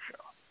reality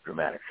show,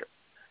 dramatic show.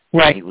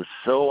 Right. And he was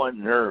so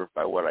unnerved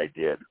by what I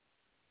did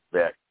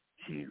that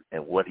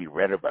and what he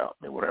read about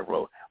me, what I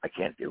wrote, I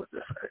can't deal with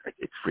this.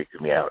 It's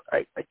freaking me out.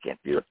 I can't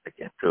do it. I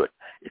can't do it.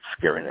 It's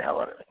scaring the hell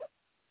out of me.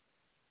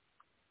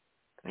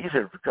 And he's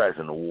a guy's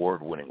an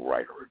award-winning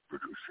writer and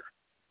producer.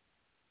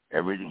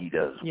 Everything he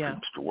does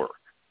seems to work.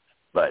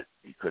 But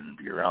he couldn't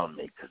be around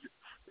me because it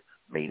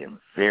made him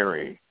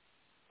very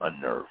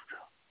unnerved,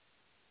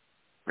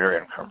 very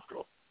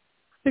uncomfortable.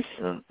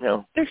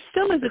 There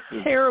still is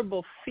a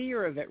terrible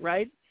fear of it,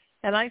 right?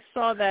 And I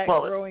saw that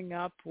growing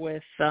up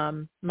with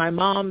my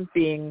mom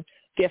being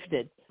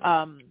gifted,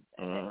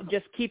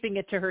 just keeping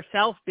it to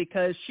herself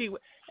because she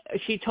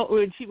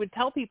would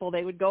tell people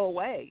they would go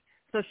away,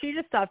 so she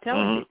just stopped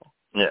telling people.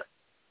 Yeah.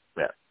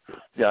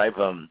 I've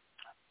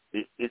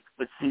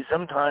but see,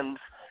 sometimes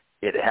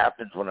it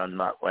happens when I'm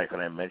not, like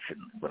when I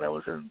mentioned when I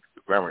was in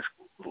grammar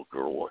school, a little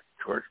girl walked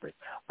towards me.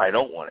 I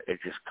don't want it; it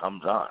just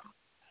comes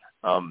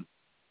on.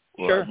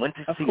 Sure, I went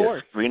to see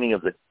a screening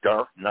of The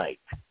Dark Knight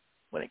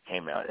when it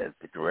came out at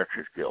the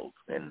Directors Guild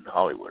in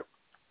Hollywood.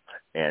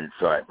 And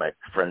so my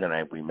friend and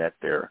I, we met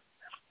there,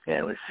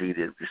 and we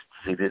seated,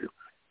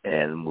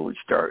 and the movie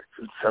starts.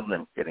 And suddenly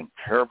I'm getting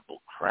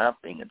terrible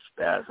cramping and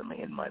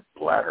spasming in my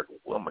bladder.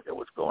 Oh, my God,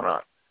 what's going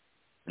on?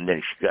 And then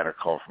she got a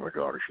call from her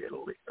daughter. She had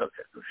to leave.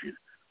 Okay, so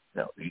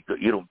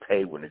you don't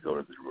pay when you go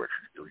to the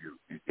Directors Guild.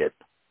 You get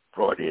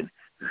brought in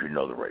because you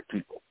know the right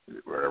people.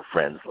 You're on our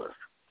friends list.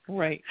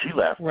 Right. She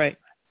left. Right.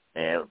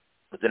 And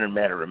within a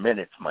matter of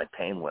minutes, my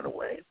pain went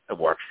away. I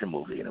watched the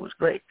movie, and it was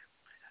great.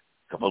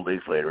 A couple of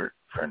days later,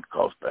 a friend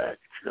calls back.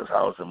 She goes,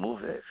 "How was the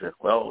movie?" I said,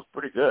 "Well, it was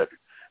pretty good,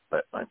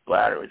 but my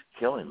bladder was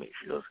killing me."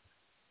 She goes,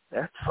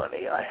 "That's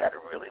funny. I had a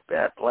really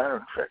bad bladder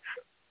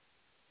infection."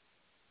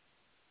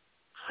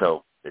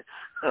 So it's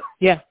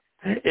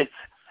it's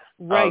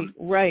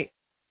right.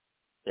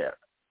 Yeah.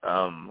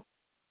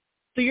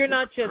 So you're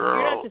not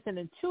just an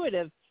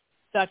intuitive,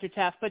 Dr.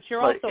 Taff, but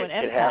you're also an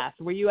empath,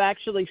 where you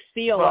actually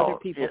feel other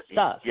people's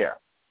stuff. Yeah.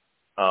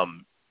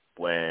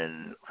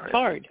 When it's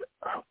hard.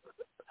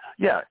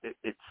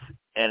 It's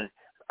and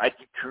I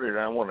can turn it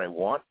on when I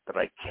want, but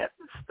I can't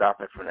stop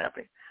it from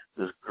happening.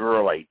 This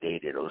girl I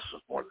dated, this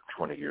was more than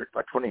 20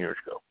 years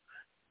ago,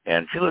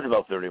 and she lived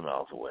about 30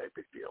 miles away.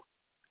 Big deal.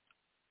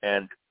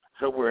 And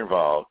so we're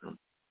involved, and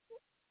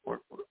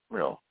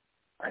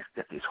I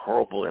get these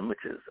horrible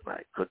images, and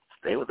I couldn't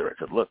stay with her. I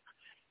said, "Look,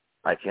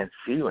 I can't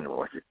see you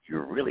anymore." I said,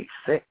 "You're really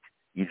sick.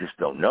 You just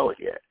don't know it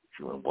yet."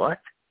 She went, "What?"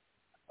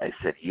 I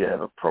said, "You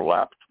have a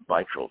prolapsed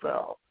mitral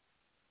valve."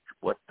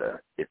 What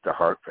it's a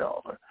heart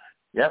valve.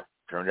 Yep,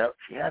 turned out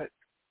she had it.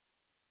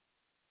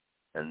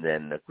 And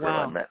then the girl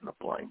I met in a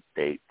blind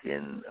date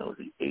in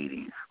the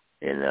 80s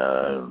in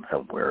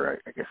somewhere,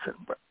 I guess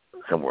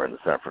somewhere in the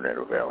San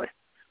Fernando Valley,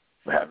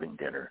 having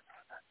dinner.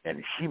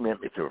 And she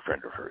met me through a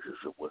friend of hers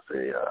who was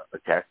a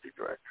casting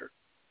director.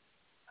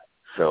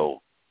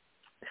 So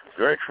she was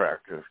very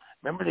attractive.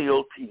 Remember the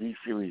old TV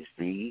series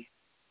V?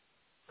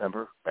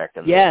 Remember back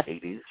in the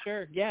 80s?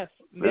 Sure, yes.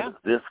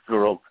 This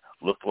girl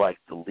looked like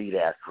the lead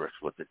actress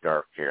with the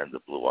dark hair and the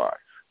blue eyes.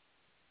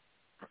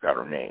 Forgot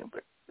her name,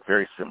 but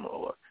very similar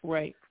look.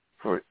 Right.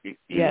 For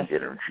eating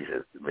dinner, and she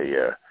says to me,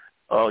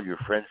 "Oh, your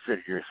friend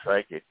said you're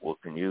psychic.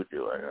 What can you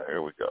do?"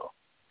 Here we go.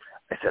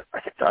 I said, "I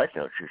can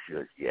diagnose you." She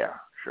goes, "Yeah,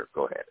 sure,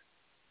 go ahead."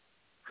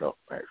 So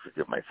I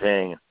did my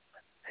thing.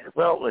 I said,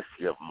 "Well, let's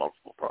see, you have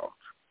multiple problems.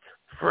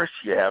 First,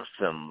 you have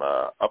some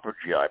upper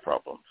GI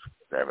problems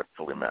that haven't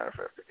fully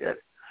manifested yet.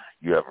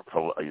 You have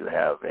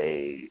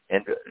a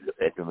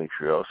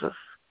endometriosis.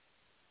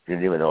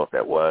 Didn't even know what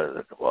that was.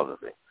 A couple other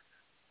things.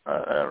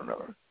 I don't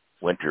know.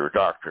 Went to her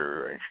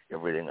doctor, and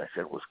everything I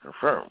said was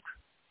confirmed.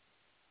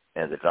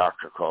 And the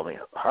doctor called me.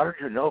 "How did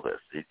you know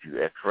this? Did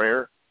you X-ray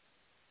her?"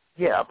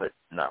 "Yeah, but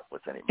not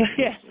with any machine."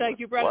 Yes, like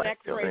you brought an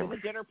X-ray to the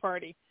dinner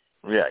party.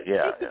 Yeah.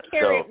 You can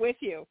carry it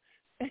with you.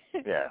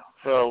 Yeah.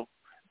 So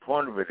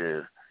part of it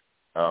is,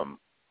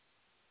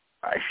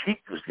 she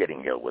was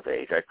getting ill with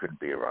age. I couldn't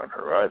be around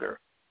her either.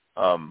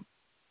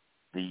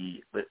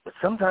 But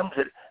sometimes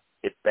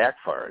it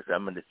backfires.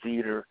 I'm in the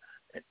theater,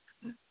 and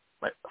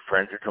my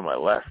friends are to my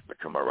left, but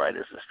to my right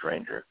is a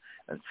stranger,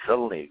 and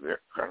suddenly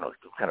they're kind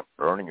of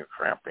burning or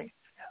cramping,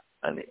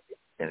 and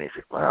he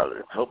said, "Wow,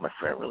 I told my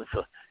friend really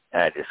feel."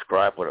 And I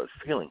described what I was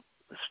feeling.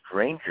 The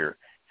stranger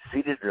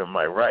seated to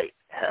my right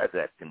had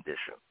that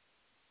condition.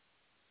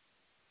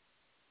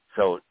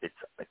 So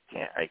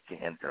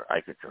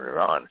I could turn it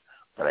on,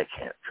 but I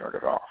can't turn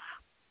it off.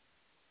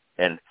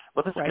 And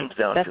what this comes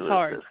down to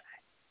is this.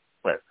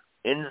 But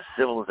in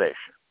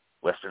civilization,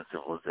 Western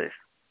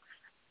civilization,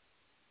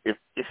 if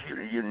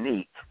you're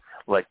unique,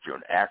 like you're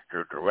an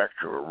actor,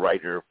 director, a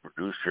writer,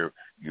 producer,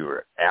 you're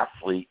an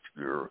athlete,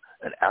 you're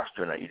an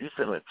astronaut, you do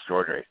something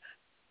extraordinary,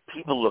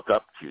 people look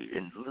up to you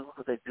and look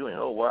what they're doing.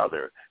 Oh, wow,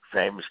 they're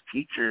famous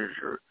teachers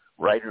or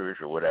writers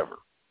or whatever.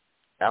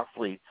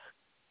 Athletes,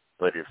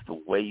 but if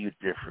the way you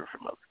differ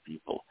from other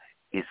people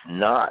is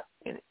not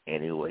in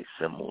any way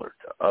similar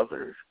to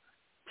others,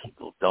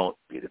 people don't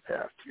beat a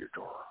path to your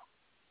door.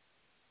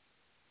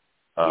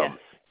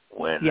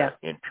 Yes.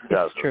 In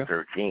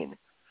 2013,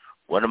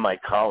 one of my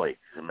colleagues,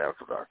 a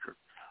medical doctor,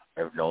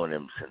 I've known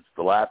him since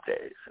the lab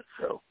days, and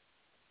so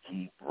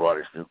he brought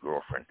his new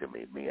girlfriend to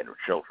me and her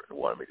children, and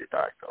wanted me to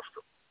diagnose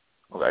them.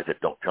 Well, I said,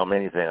 don't tell me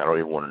anything. I don't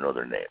even want to know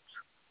their names.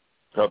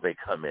 So they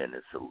come in.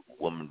 It's a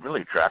woman,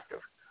 really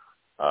attractive,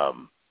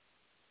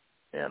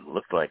 and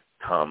looked like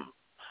Tom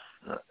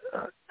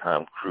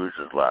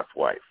Cruise's last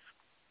wife.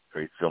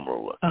 Very similar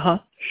look.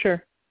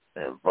 Sure.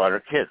 And brought her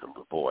kids, a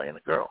little boy and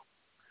a girl.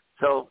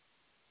 So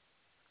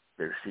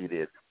they're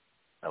seated.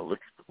 I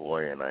looked at the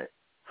boy, and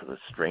for the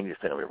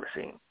strangest thing I've ever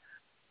seen,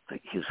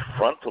 his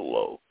frontal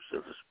lobes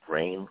of his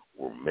brain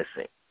were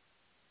missing.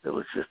 There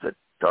was just a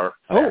dark,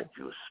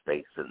 vacuous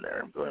space in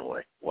there. I'm going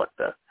like, what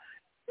the?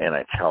 And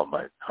I tell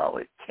my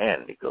colleague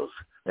Ken, he goes,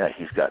 yeah,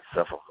 he's got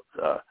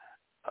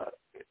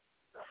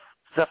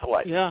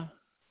cephalitis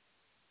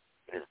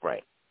in his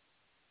brain.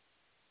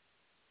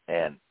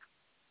 And,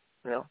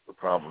 the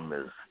problem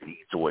is it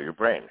eats away your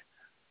brain.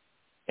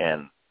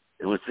 And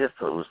it was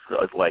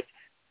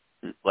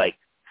like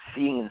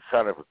seeing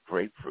inside of a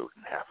grapefruit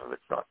and half of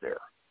it's not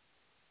there.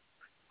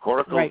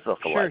 Cortical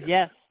cephalitis. Sure,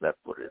 yes. That's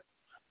what it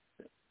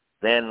is.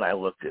 Then I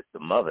looked at the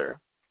mother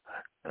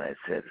and I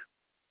said,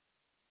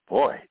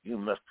 boy, you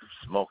must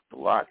have smoked a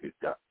lot. You've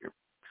got your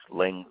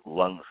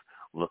lungs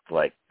look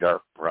like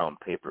dark brown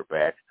paper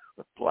bags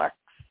with black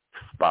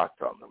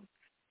spots on them.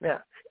 Yeah,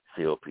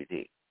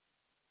 COPD.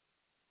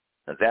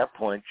 At that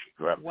point, she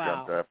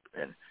jumped up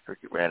and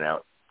she ran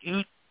out.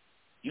 You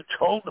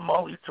told them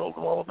all. You told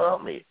them all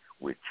about me,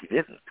 which she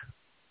didn't.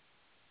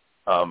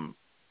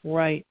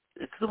 Right.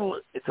 It's a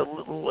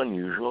little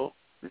unusual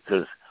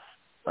because,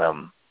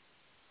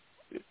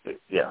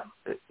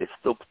 it's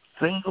the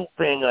single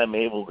thing I'm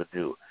able to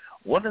do.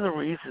 One of the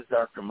reasons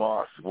Dr.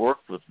 Moss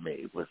worked with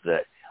me was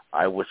that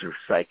I was her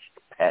psychic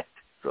pet,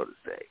 so to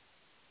say.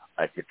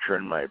 I could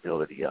turn my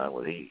ability on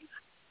with ease,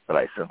 but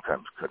I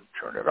sometimes couldn't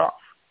turn it off.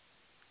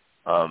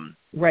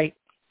 Right.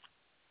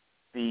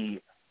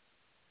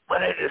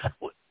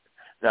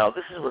 Now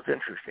this is what's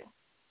interesting.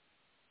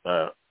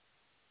 The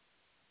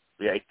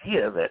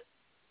idea that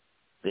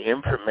the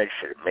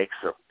information that makes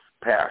up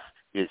the past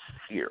is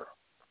here.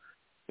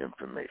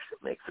 Information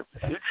that makes up the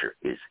future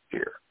is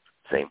here.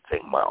 Same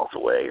thing miles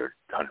away or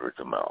hundreds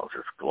of miles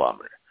or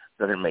kilometers.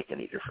 Doesn't make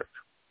any difference.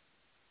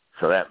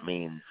 So that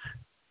means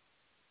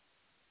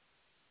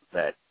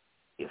that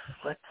if,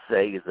 let's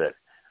say, that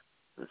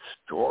the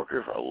storage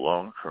of our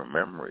long-term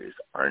memories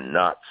are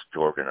not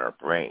stored in our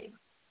brain,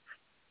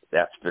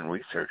 that's been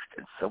researched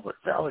and somewhat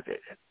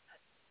validated.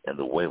 And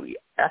the way we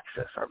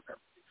access our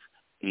memories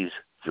is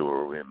through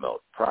a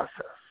remote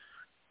process.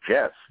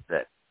 Just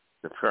that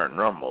the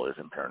paranormal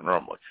isn't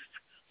paranormal. It's just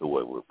the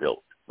way we're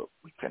built. But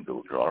we tend to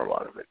ignore a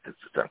lot of it because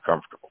it's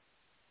uncomfortable.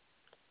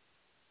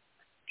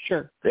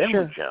 Sure. Then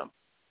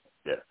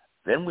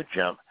we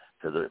jump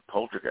to the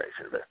poltergeist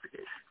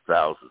investigation,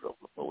 thousands of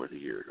them over the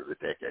years or the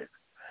decades.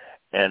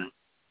 And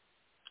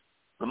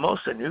the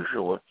most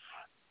unusual one,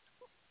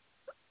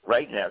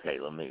 right now, okay,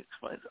 let me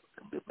explain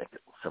something, make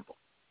it simple,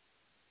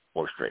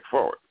 more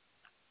straightforward.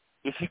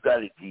 If you've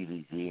got a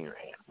DVD in your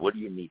hand, what do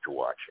you need to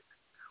watch it?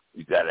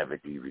 You've got to have a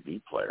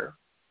DVD player.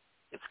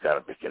 It's got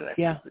to be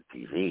connected to the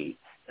TV,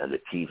 and the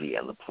TV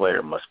and the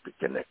player must be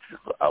connected to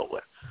the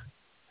outlets.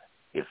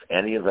 If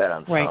any of that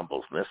ensemble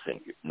is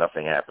missing,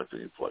 nothing happens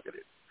when you plug it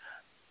in.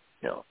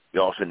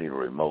 You also need a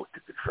remote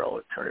to control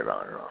it, turn it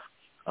on and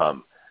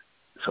off.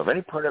 So if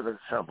any part of the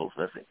ensemble is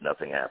missing,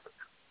 nothing happens.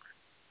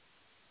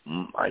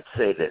 I'd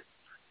say that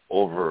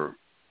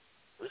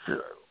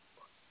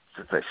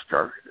since I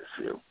started this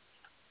field,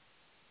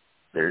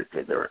 there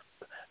are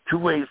two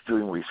ways of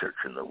doing research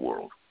in the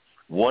world.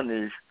 One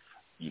is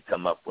you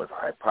come up with a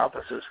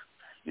hypothesis,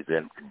 you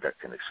then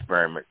conduct an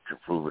experiment to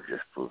prove or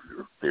disprove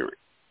your theory,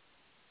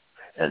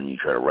 and you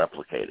try to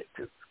replicate it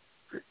to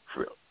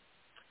real.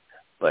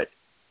 But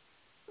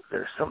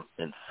there's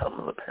in some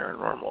of the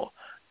paranormal,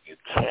 you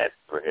can't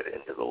bring it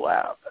into the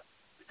lab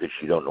because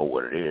you don't know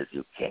what it is.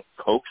 You can't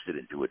coax it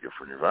into a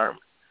different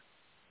environment.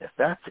 If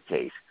that's the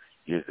case,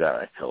 you've got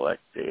to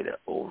collect data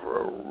over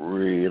a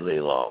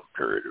really long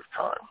period of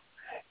time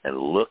and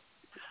look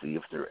to see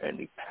if there are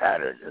any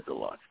patterns in the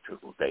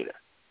longitudinal data.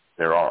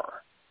 There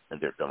are, and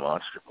they're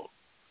demonstrable.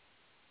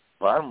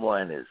 Bottom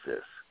line is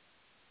this.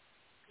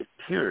 It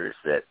appears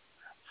that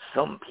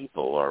some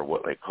people are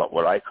what I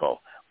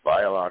call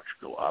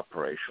biological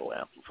operational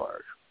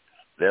amplifiers.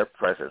 Their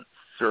presence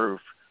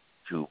serves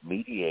to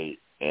mediate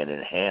and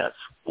enhance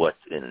what's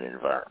in an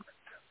environment.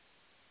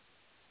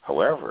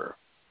 However,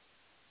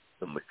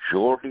 the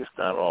majority, if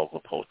not all, of the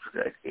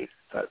poltergeist cases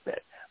I've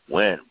met,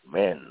 when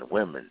men,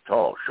 women,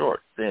 tall,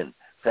 short, thin,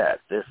 fat,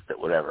 this, that,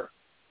 whatever,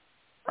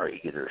 are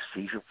either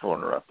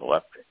seizure-prone or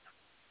epileptic.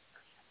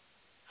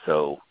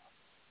 So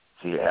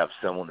you have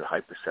someone who's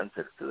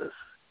hypersensitive to this,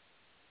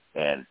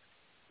 and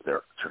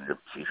they're turned to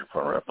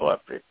seizure-prone or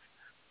epileptic.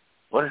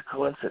 What a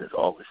coincidence!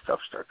 All this stuff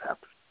starts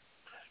happening.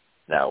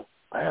 Now,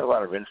 I have a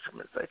lot of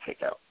instruments I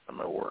take out in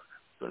my work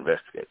to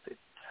investigate things.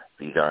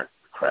 These aren't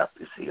crap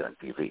you see on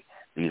TV.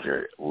 These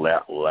are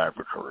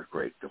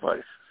laboratory-grade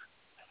devices.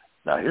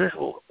 Now, here's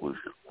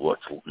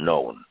what's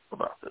known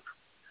about this.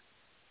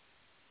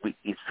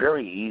 It's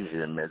very easy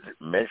to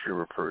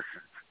measure a person's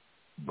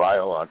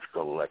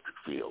biological electric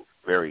field.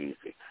 Very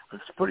easy.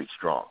 It's pretty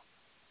strong.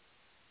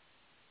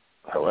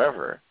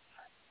 However,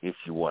 if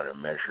you want to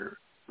measure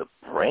the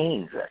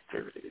brain's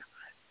activities,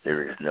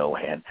 there is no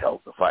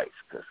handheld device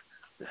because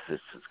the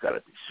system's got to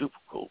be super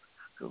cooled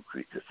to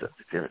increase the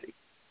sensitivity.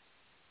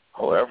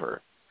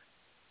 However,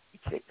 you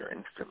take your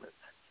instruments,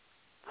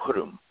 put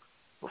them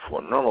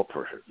before a normal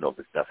person,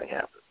 nothing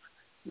happens.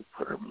 You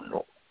put them in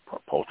a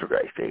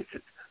poltergeist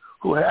agent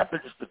who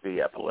happens to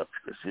be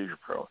epileptic or seizure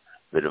prone,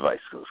 the device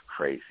goes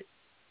crazy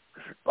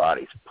because his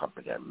body's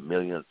pumping out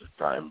millions of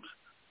times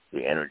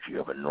the energy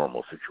of a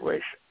normal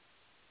situation.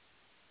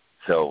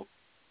 So,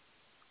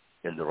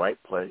 in the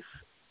right place,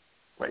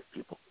 right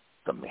people,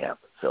 something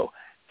happens. So,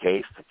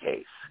 case to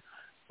case,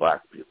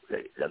 black people.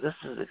 Now, this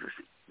is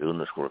interesting. Doing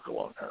this work a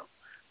long time.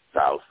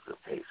 Thousands of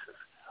cases.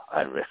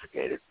 I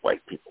investigated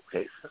white people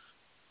cases,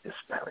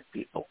 Hispanic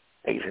people,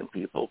 Asian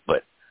people,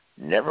 but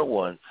never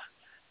once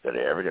did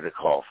I ever get a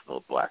call from a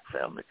black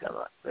family come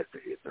out to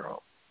investigate their home,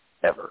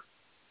 ever,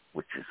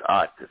 which is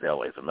odd because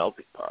LA is a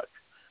melting pot.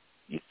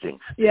 You'd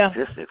think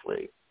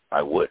statistically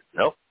I would.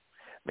 Nope.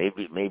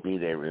 Maybe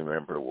they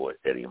remember what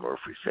Eddie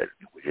Murphy said.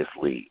 We just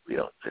leave. We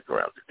don't stick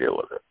around to deal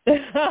with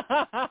it.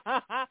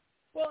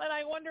 Well, and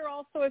I wonder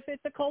also if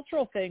it's a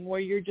cultural thing where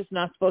you're just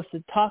not supposed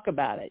to talk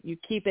about it. You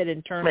keep it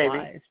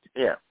internalized. Maybe.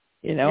 Yeah.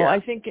 You know, yeah. I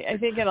think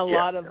in a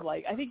lot of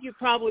I think you'd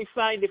probably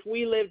find if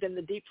we lived in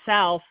the Deep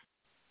South,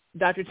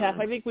 Dr. Taff,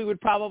 I think we would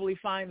probably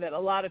find that a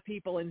lot of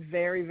people in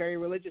very, very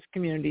religious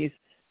communities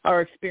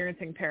are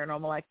experiencing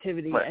paranormal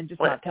activity and just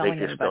not telling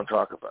anybody. They just don't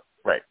talk about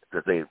it. Right,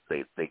 because they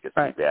think it's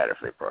too bad if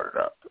they brought it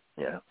up.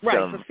 Yeah.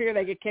 Right, for fear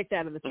they get kicked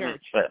out of the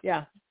church. Right.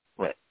 Yeah.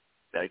 Right.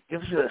 Now, it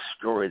gives you a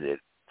story that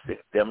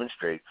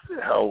demonstrates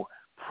how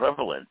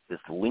prevalent this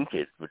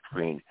linkage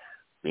between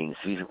being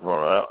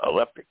seizure-prone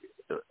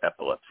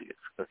epilepsy is.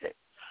 Okay.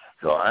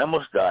 So I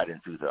almost died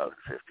in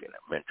 2015.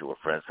 I went to a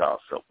friend's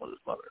house with his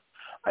mother.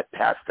 I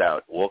passed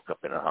out, woke up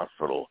in a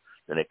hospital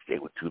the next day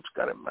with tubes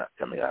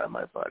coming out of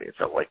my body. It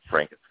felt like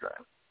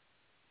Frankenstein.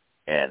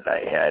 And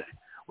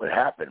what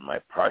happened, my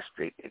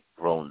prostate had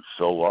grown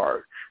so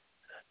large,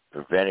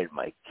 prevented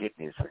my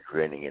kidneys from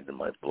draining into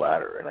my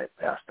bladder, and I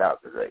passed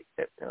out because I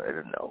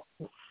didn't know.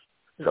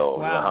 So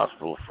in the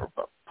hospital for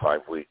about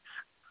 5 weeks,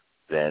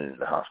 then in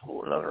the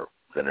hospital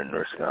then a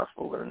nursing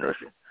hospital,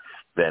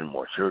 then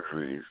more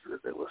surgeries.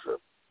 There was a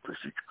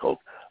procedure called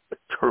a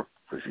TURP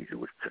procedure,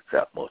 which cuts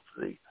out most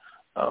of the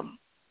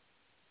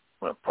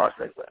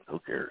prostate gland. Who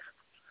cares?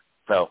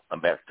 So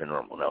I'm back to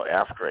normal. Now,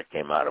 after I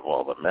came out of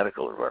all the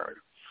medical environment,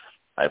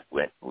 I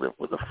went to live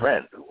with a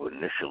friend who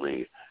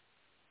initially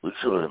was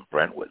lived in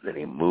Brentwood. Then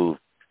he moved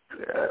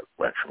to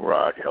Rancho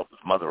Mirage, helped his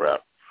mother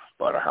out,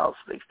 bought a house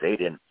they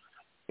stayed in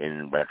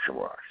Rancho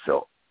Mirage.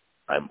 So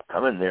I'm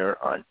coming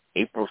there on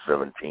April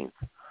 17th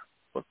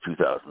of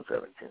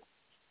 2017.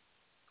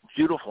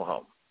 Beautiful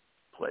home,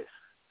 place,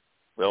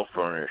 well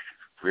furnished,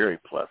 very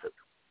pleasant.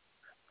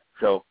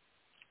 So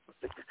I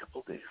think a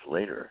couple of days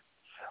later,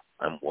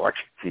 I'm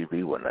watching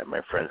TV one night.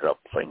 My friend's out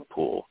playing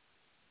pool,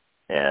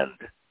 and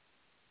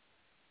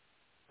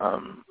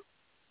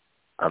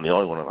I'm the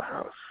only one in the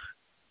house,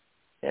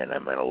 and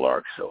I'm on a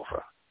large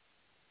sofa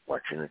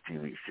watching the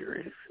TV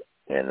series,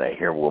 and I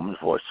hear a woman's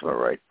voice to my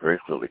right, very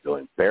clearly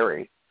going,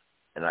 "Barry,"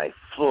 and I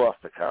flew off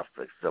the couch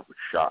like someone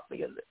shot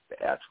me in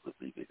the absolute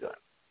BB gun.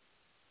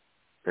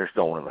 There's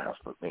no one in the house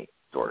but me.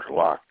 Doors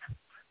locked,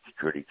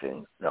 security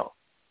thing, no.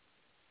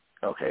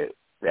 Okay,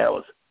 that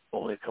was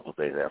only a couple of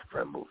days after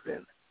I moved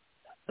in.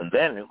 And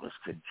then it was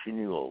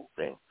continual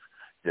things,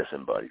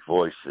 disembodied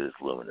voices,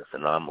 luminous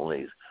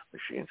anomalies,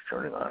 machines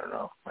turning on and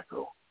off. I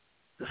go,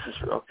 this is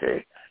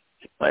okay.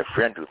 My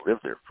friend who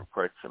lived there for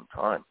quite some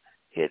time,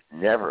 he had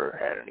never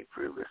had any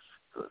previous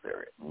to this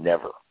area,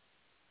 never.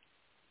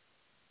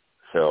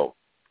 So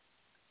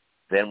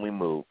then we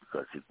moved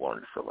because he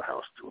wanted to sell the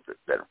house to a bit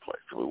better place.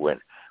 So we went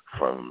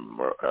from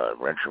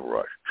Rancho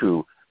Mirage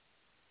to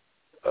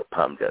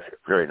Palm Desert.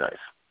 Very nice.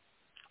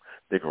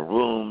 Bigger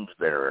rooms,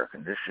 better air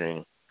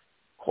conditioning,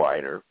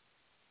 quieter.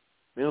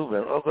 We moved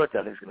in. Oh, good,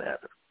 nothing's going to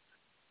happen.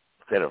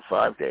 Instead of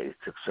 5 days, it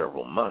took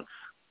several months.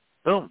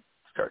 Boom,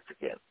 starts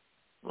again.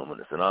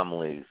 Luminous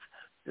anomalies,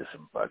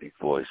 disembodied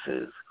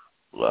voices,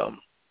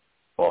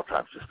 all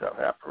types of stuff,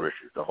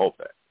 apparitions, the whole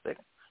thing.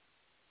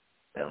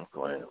 And I'm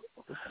going,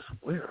 well, this is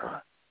weird,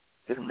 huh?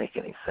 Didn't make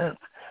any sense.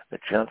 The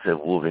chance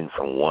of moving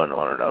from one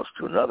haunted house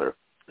to another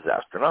is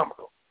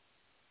astronomical.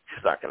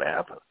 It's not going to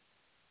happen.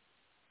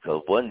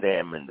 So one day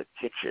I'm in the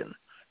kitchen.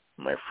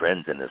 My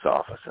friend's in his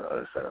office on the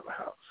other side of the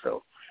house.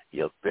 So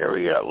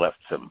Barry left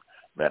some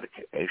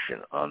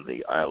medication on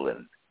the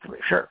island to me.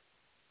 Sure.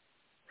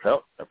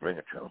 So I bring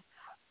it to him.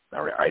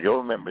 I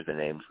don't remember the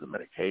names of the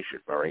medication,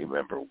 but I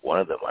remember one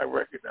of them I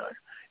recognized.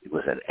 It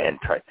was an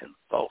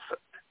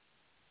anticonvulsant.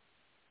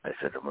 I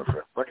said to my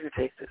friend, "Why do you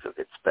take this?" He'll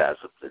get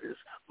spasms in his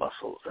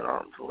muscles and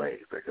arms and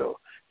legs. I go,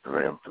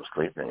 prevent him from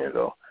sleeping. I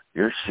go,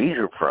 "You're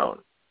seizure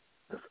prone."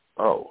 He goes,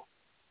 "Oh,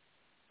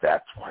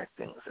 that's why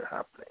things are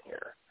happening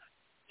here."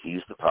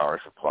 He's the power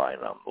supply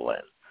and I'm the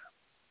lens,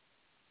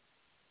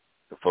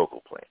 the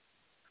focal plane.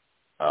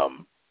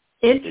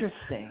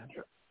 Interesting.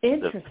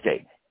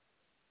 Interesting.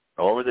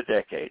 Over the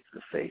decades,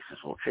 the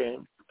faces will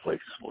change, the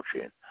places will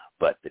change,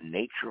 but the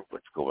nature of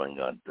what's going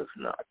on does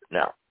not.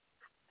 Now,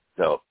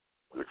 so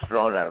we were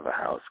thrown out of the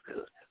house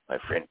because my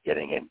friend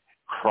getting in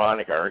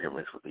chronic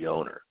arguments with the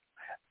owner.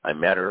 I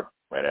met her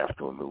right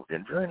after we moved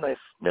in. Very nice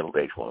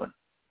middle-aged woman,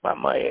 about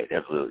my age.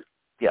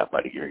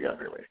 About a year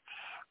younger than me.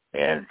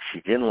 And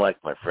she didn't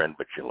like my friend,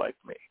 but she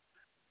liked me.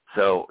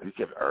 So he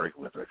kept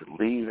arguing with her. I said,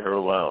 "Leave her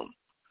alone.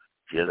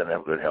 She doesn't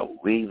have good health.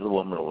 Leave the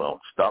woman alone.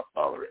 Stop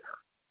bothering her."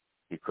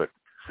 He couldn't.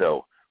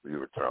 So we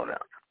were thrown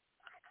out.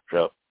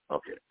 So,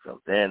 okay.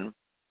 So then,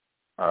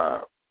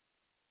 long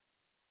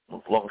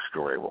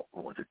story. We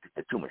won't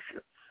get too much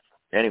here.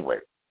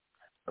 Anyway,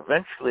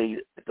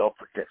 eventually, Adult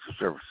Protective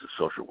Services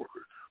social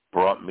workers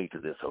brought me to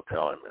this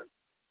hotel I'm in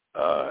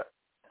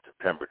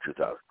September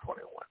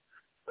 2021.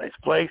 Nice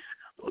place,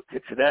 little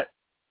kitchenette,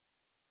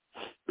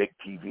 big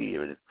TV,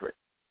 everything's great.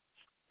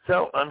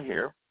 So I'm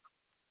here.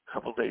 A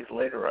couple of days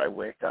later, I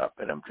wake up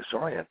and I'm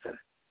disoriented.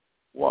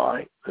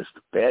 Why? Because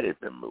the bed had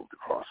been moved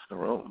across the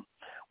room,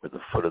 with the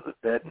foot of the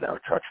bed now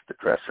touched the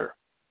dresser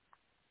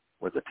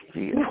where the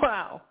TV is.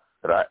 Wow.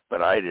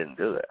 But I didn't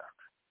do that.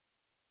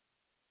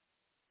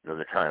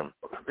 The time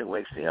somebody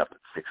wakes me up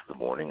at 6 in the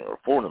morning or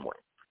 4 in the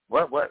morning.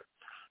 What?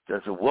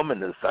 There's a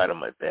woman to the side of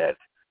my bed.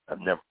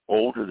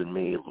 Older than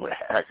me, a little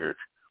haggard,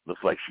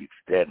 looks like she's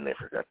dead, and they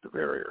forgot to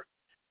bury her.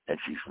 And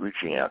she's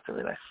reaching out to me,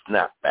 and I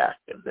snapped back,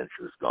 and then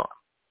she was gone.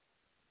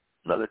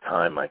 Another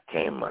time, I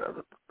came out of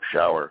the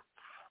shower,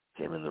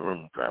 came in the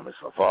room, dried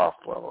myself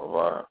off, blah, blah,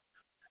 blah.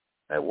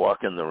 I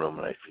walk in the room,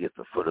 and I see at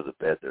the foot of the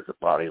bed, there's a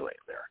body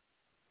laying there.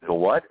 I go,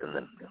 what? And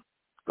then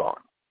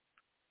gone.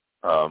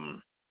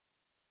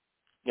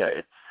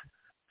 It's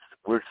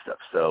weird stuff.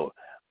 So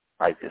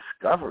I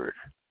discovered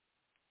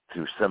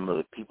through some of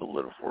the people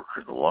that have worked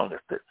for the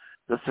longest that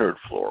the third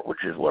floor,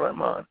 which is what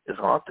I'm on, is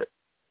haunted.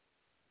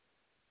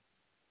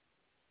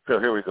 So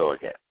here we go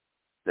again.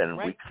 Then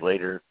right. Weeks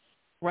later,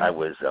 right. I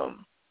was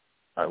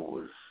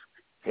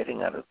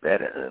getting out of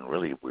bed in a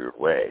really weird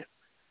way,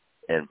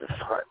 and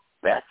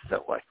back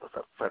felt like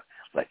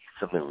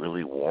something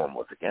really warm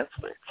was against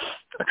me.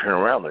 I turn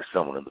around, there's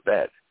someone in the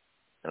bed,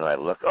 and I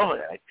look. Oh,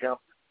 and I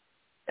jumped,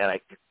 and I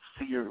could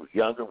see a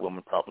younger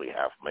woman, probably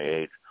half my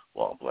age,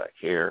 long black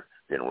hair.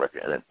 Didn't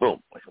recognize, and then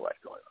boom, like a light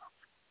going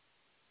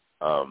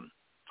off.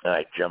 And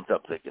I jumped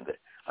up thinking that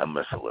I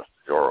must have left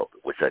the door open,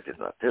 which I did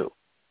not do.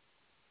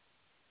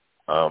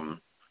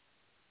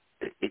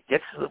 It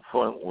gets to the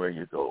point where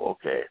you go,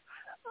 okay,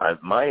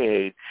 at my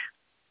age,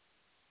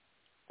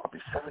 I'll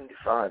be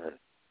 75 in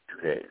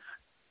 2 days.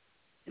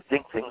 You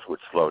think things would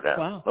slow down?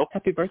 Wow! Nope.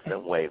 Happy birthday.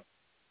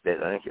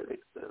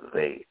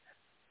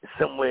 In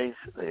some ways,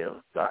 they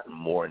have gotten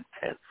more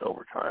intense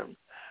over time.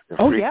 The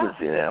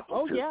frequency and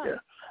amplitude. Yeah.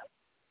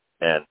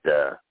 And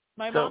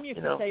my mom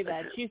used to say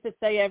that. She used to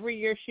say every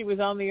year she was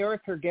on the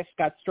earth, her gifts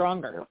got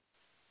stronger.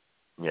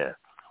 Yeah.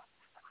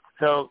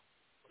 So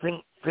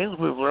things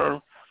we've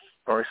learned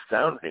are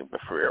astounding.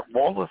 But for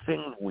all the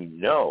things we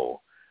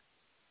know,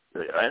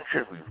 the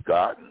answers we've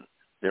gotten,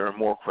 there are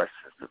more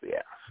questions to be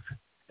asked.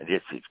 And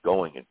it keeps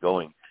going and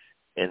going.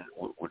 And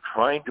we're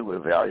trying to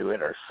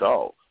evaluate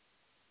ourselves.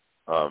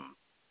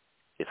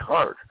 It's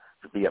hard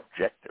to be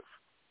objective.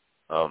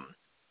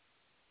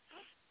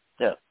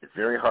 It's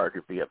very hard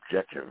to be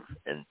objective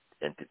and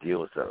to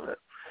deal with some of it.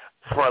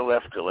 Before I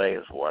left LA, I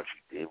was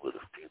watching with a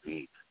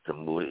TV,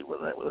 some movie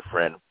with a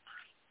friend,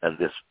 and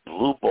this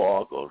blue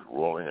ball goes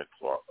rolling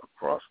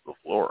across the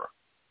floor.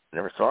 I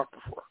never saw it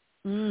before.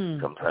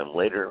 Sometime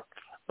later,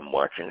 I'm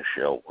watching a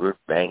show, weird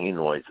banging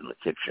noise in the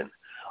kitchen.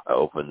 I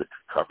open the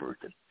cupboard,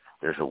 and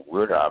there's a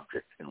weird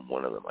object in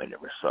one of them I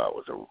never saw. It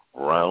was a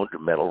round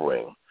metal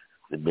ring,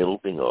 the middle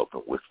being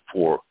open with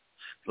 4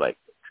 legs.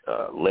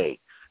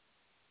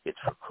 It's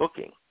for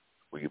cooking,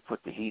 where you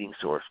put the heating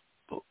source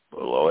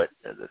below it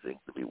and the thing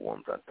to be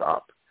warmed on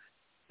top.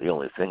 The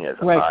only thing is,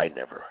 I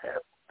never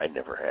had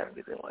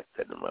anything like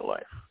that in my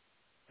life,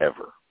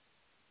 ever.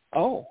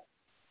 Oh.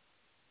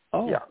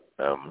 Yeah.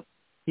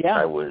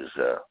 I was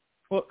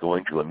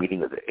going to a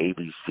meeting with the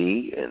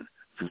ABC in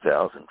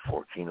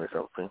 2014 or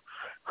something.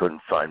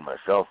 Couldn't find my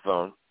cell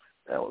phone.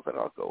 Then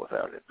I'll go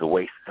without it. It's a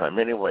waste of time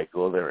anyway.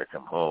 Go there and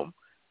come home.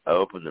 I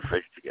open the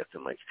fridge to get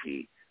some iced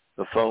tea.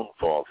 The phone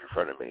falls in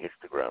front of me, hits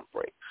the ground,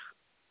 breaks.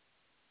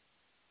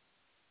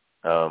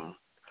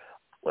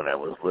 When I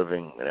was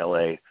living in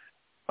L.A.,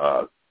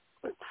 I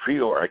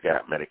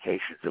got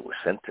medications that were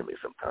sent to me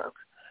sometimes.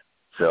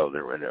 So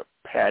they were in a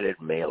padded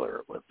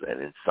mailer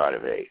and inside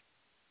of a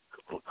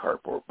little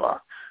cardboard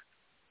box.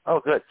 Oh,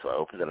 good. So I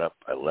opened it up.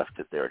 I left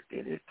it there. I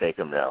need to take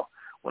them now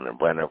when I'm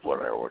running out of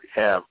what I already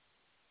have.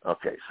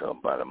 Okay, so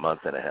about a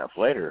month and a half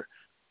later,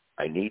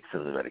 I need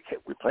some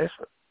medication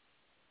replacement.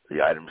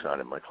 The item's not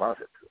in my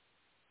closet.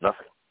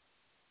 Nothing.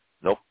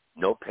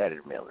 No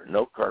padded mailer,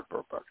 no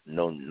cardboard box,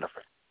 no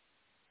nothing.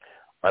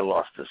 I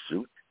lost a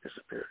suit,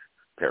 disappeared.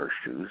 A pair of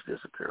shoes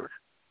disappeared.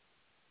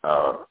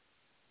 But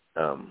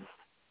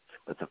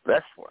the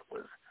best one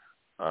was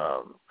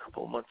a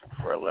couple of months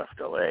before I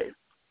left L.A.,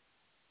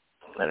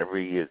 and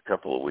every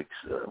couple of weeks,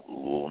 a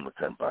woman would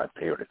come by and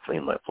pay her to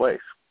clean my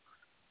place.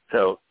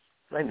 So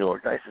I knew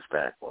her, nice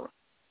Hispanic woman,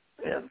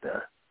 and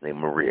named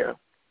Maria.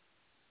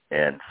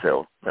 And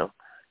so,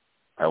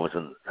 I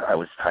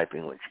was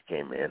typing when she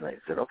came in. I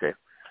said, okay.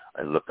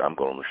 I'm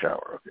going in the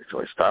shower. Okay,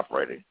 so I stopped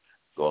writing,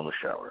 go in the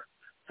shower.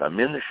 So I'm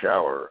in the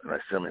shower, and I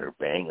suddenly hear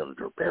banging on the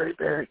door. Barry,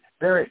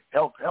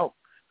 help. I go,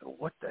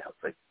 what the hell?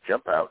 So I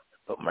jump out,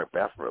 put my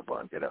bathrobe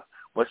on, get out.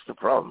 What's the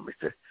problem? He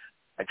said,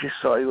 I just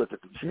saw you at the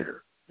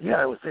computer. Yeah,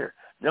 I was there.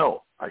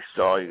 No, I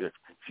saw you at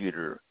the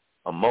computer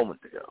a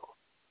moment ago.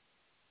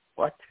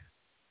 What?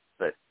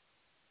 But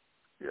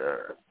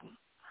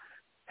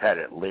had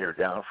it lay her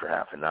down for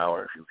half an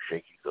hour. She was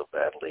shaking so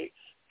badly.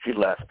 She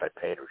left. I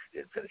paid her. She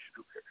didn't finish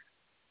the computer.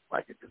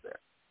 I could do that.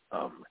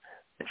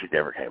 And she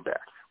never came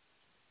back.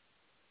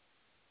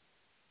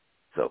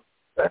 So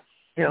that's,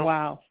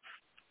 Wow.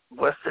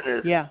 Lesson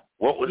is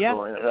what was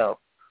going on.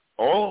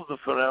 All of the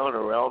phenomena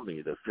around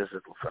me, the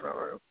physical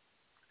phenomena,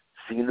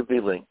 seem to be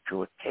linked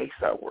to a case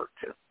I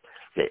worked in.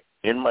 Okay,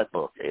 in my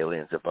book,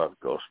 Aliens Above,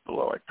 Ghosts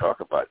Below, I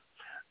talk about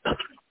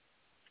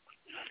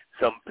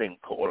something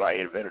called, I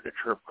invented a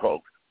term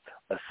called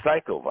a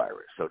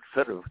psychovirus. So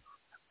instead of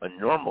a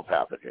normal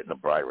pathogen, a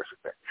virus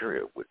or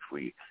bacteria, which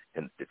we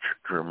can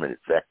determine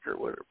its vector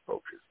when it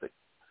approaches things,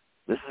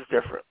 this is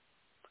different.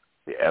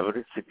 The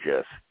evidence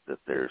suggests that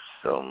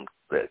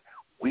that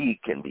we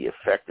can be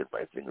affected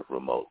by things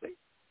remotely.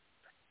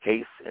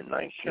 Case in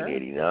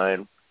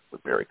 1989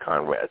 with Barry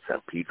Conrad at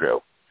San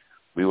Pedro.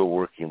 We were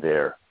working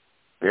there.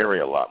 Barry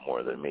a lot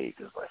more than me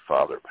because my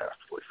father passed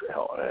away, so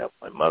hell, I have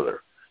my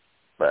mother.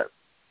 But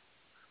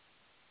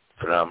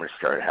phenomena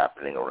started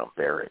happening around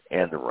Barry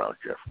and around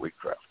Jeff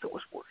Wheatcraft that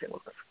was working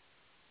with us.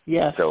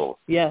 Yes. So,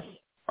 yes.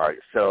 All right.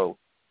 So,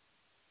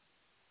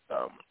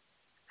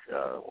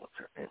 what's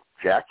her name?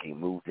 Jackie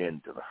moved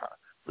into the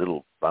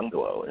little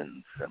bungalow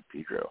in San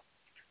Pedro.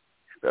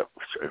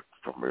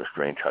 From her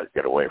strange house,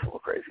 get away from a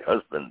crazy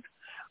husband.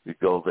 We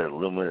go there,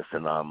 luminous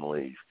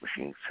anomalies,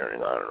 machines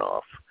turning on and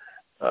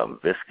off,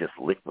 viscous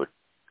liquid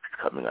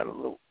coming out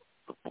of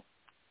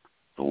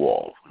the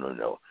walls.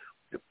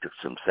 Took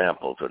some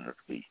samples and it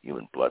be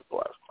human blood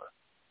plasma.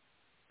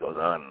 Goes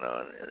on and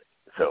on.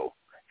 So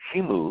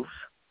she moves,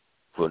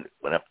 went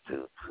up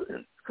to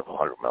a couple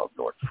hundred miles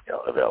north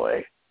of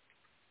L.A.,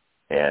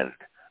 and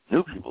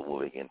new people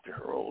moving into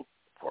her old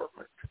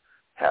apartment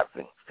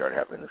started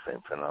having the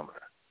same phenomena.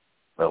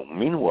 Well,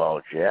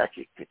 meanwhile,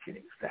 Jackie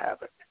continues to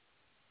have it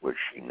where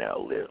she now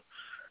lives.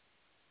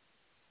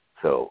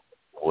 So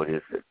what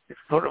is it? It's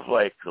sort of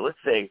like, so let's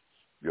say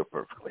you're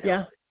perfectly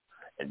healthy,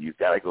 and you've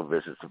got to go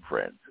visit some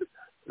friends.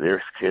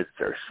 Their kids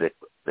are sick.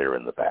 They're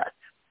in the back.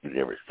 You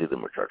never see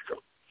them or touch them.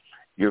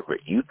 You're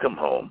great. You come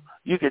home.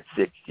 You get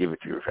sick. You give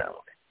it to your family.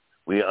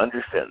 We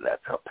understand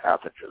that's how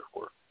pathogens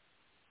work.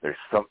 There's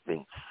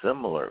something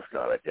similar, if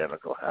not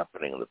identical,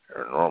 happening in the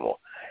paranormal.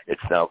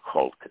 It's now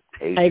called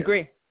contagion. I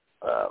agree.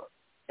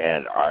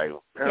 And I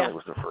apparently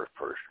was the first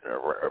person to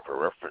ever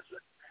reference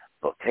it.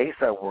 The case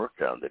I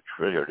worked on that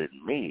triggered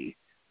in me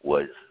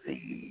was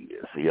the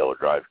Cielo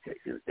Drive case.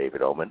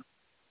 David Oman.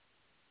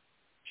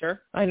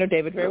 Sure. I know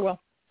David very well.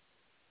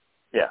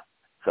 Yeah.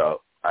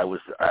 So I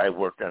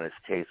worked on his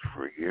case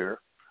for a year.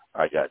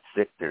 I got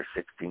sick there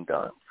 16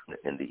 times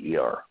in the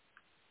ER.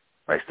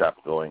 I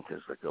stopped going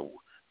because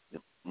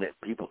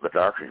the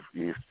doctors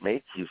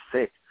make you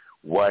sick.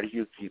 Why do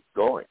you keep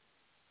going?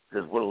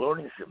 Because we're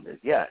learning something.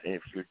 Yeah, and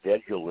if you're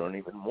dead, you'll learn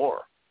even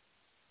more.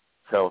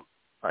 So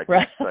I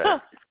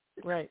just,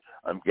 right.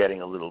 I'm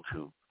getting a little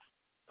too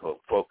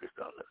focused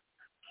on this.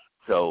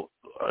 So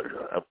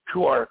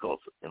 2 articles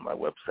in my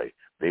website.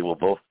 They will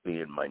both be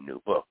in my new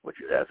book, which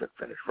it hasn't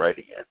finished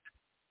writing yet.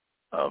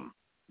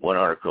 One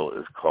article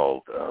is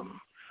called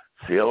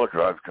Cielo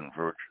Drive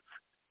Convergence,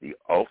 the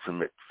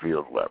Ultimate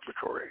Field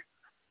Laboratory,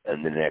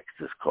 and the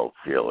next is called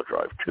Cielo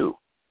Drive 2.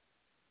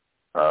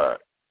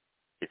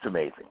 It's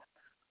amazing.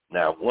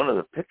 Now, one of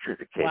the pictures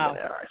that came in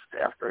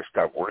after I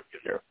started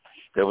working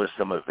there was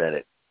some event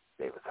at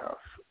David's house,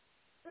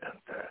 and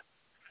the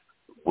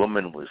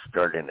woman was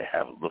starting to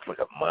have look like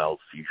a mild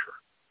seizure.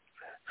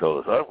 So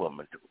this other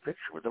woman took a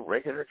picture with a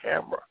regular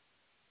camera.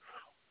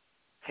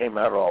 Came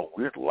out all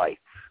weird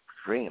lights,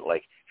 strange,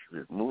 like she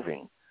was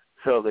moving.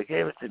 So they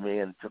gave it to me,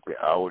 and it took me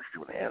hours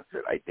to enhance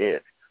it. I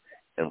did.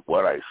 And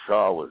what I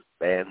saw was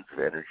bands of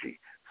energy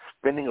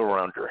spinning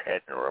around her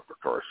head and her upper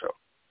torso.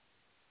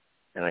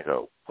 And I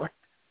go, what?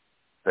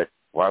 But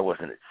why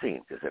wasn't it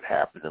seen? Because it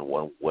happened in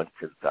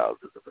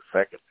 1/10,000th of a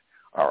second.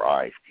 Our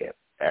eyes can't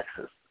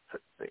access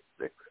it.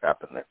 They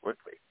happen that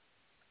quickly.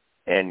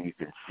 And you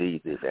can see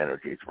these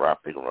energies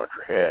wrapping around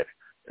her head,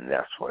 and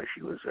that's why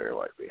she was very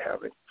likely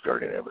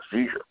starting to have a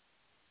seizure.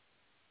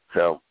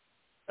 So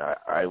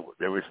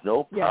there was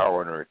no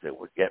power on earth that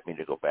would get me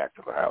to go back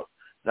to the house.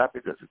 not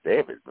because of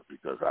David, but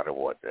because I don't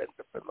want to end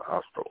up in the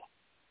hospital.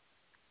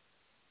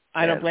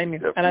 I don't blame you,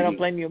 and I don't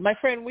blame you. My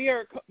friend, we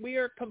are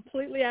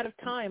completely out of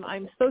time.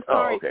 I'm so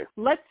sorry. Oh, okay.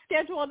 Let's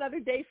schedule another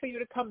day for you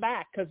to come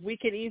back because we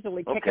can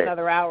easily kick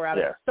another hour out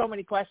of so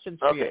many questions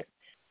for you.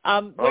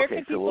 Where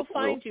can people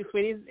find you,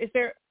 sweetie? Is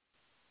there?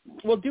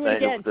 We'll do it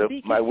again. To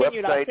be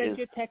continued. I'll send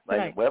you a text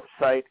tonight.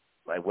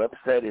 My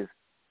website is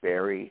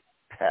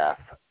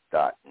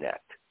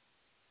barrytaff.net.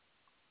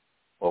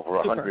 Over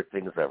 100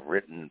 things I've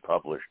written and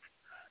published,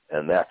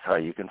 and that's how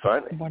you can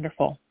find me.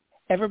 Wonderful.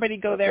 Everybody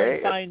go there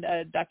and find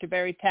Dr.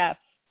 Barry Taff.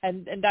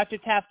 And Dr.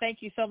 Taff,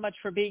 thank you so much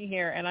for being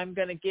here. And I'm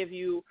going to give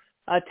you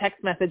a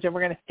text message, and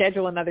we're going to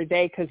schedule another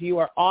day because you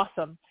are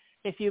awesome.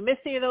 If you miss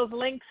any of those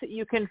links,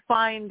 you can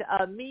find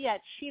me at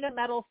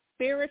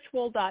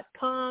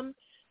SheenaMetalSpiritual.com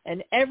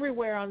and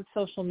everywhere on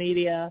social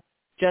media,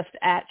 just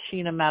at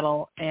Sheena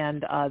Metal,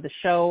 and the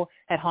show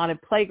at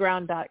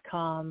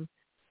HauntedPlayground.com.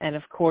 And,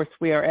 of course,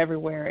 we are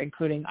everywhere,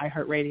 including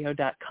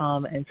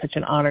iHeartRadio.com, and such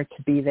an honor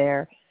to be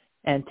there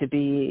and to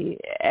be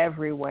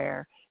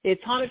everywhere.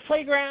 It's Haunted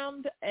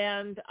Playground,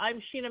 and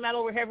I'm Sheena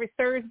Metal. We're here every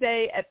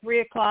Thursday at 3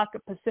 o'clock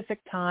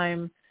Pacific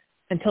time.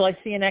 Until I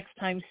see you next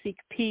time, seek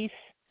peace,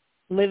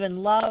 live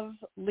in love,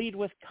 lead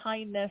with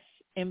kindness,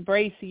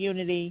 embrace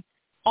unity,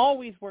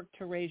 always work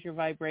to raise your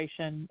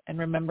vibration, and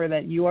remember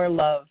that you are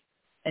loved,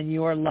 and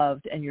you are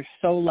loved, and you're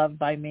so loved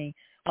by me.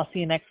 I'll see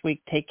you next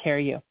week. Take care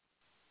of you.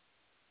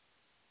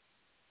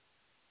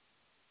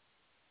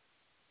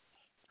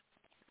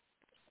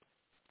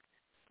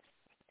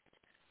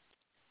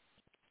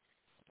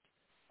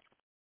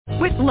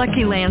 With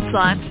Lucky Land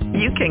Slots,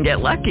 you can get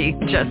lucky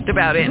just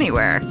about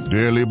anywhere.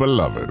 Dearly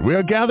beloved, we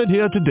are gathered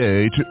here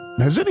today to...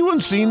 Has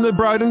anyone seen the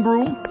bride and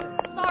groom?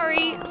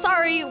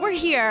 Sorry, we're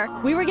here.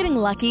 We were getting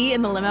lucky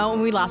in the limo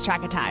and we lost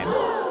track of time.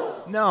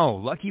 No,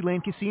 Lucky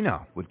Land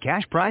Casino, with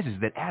cash prizes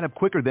that add up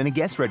quicker than a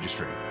guest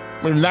registry.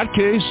 In that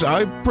case,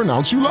 I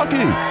pronounce you lucky.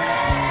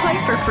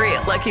 Play for free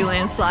at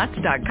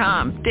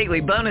LuckyLandSlots.com.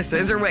 Daily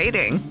bonuses are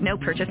waiting. No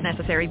purchase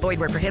necessary. Void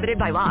where prohibited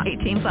by law.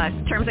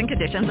 18+. Terms and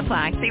conditions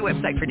apply. See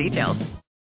website for details.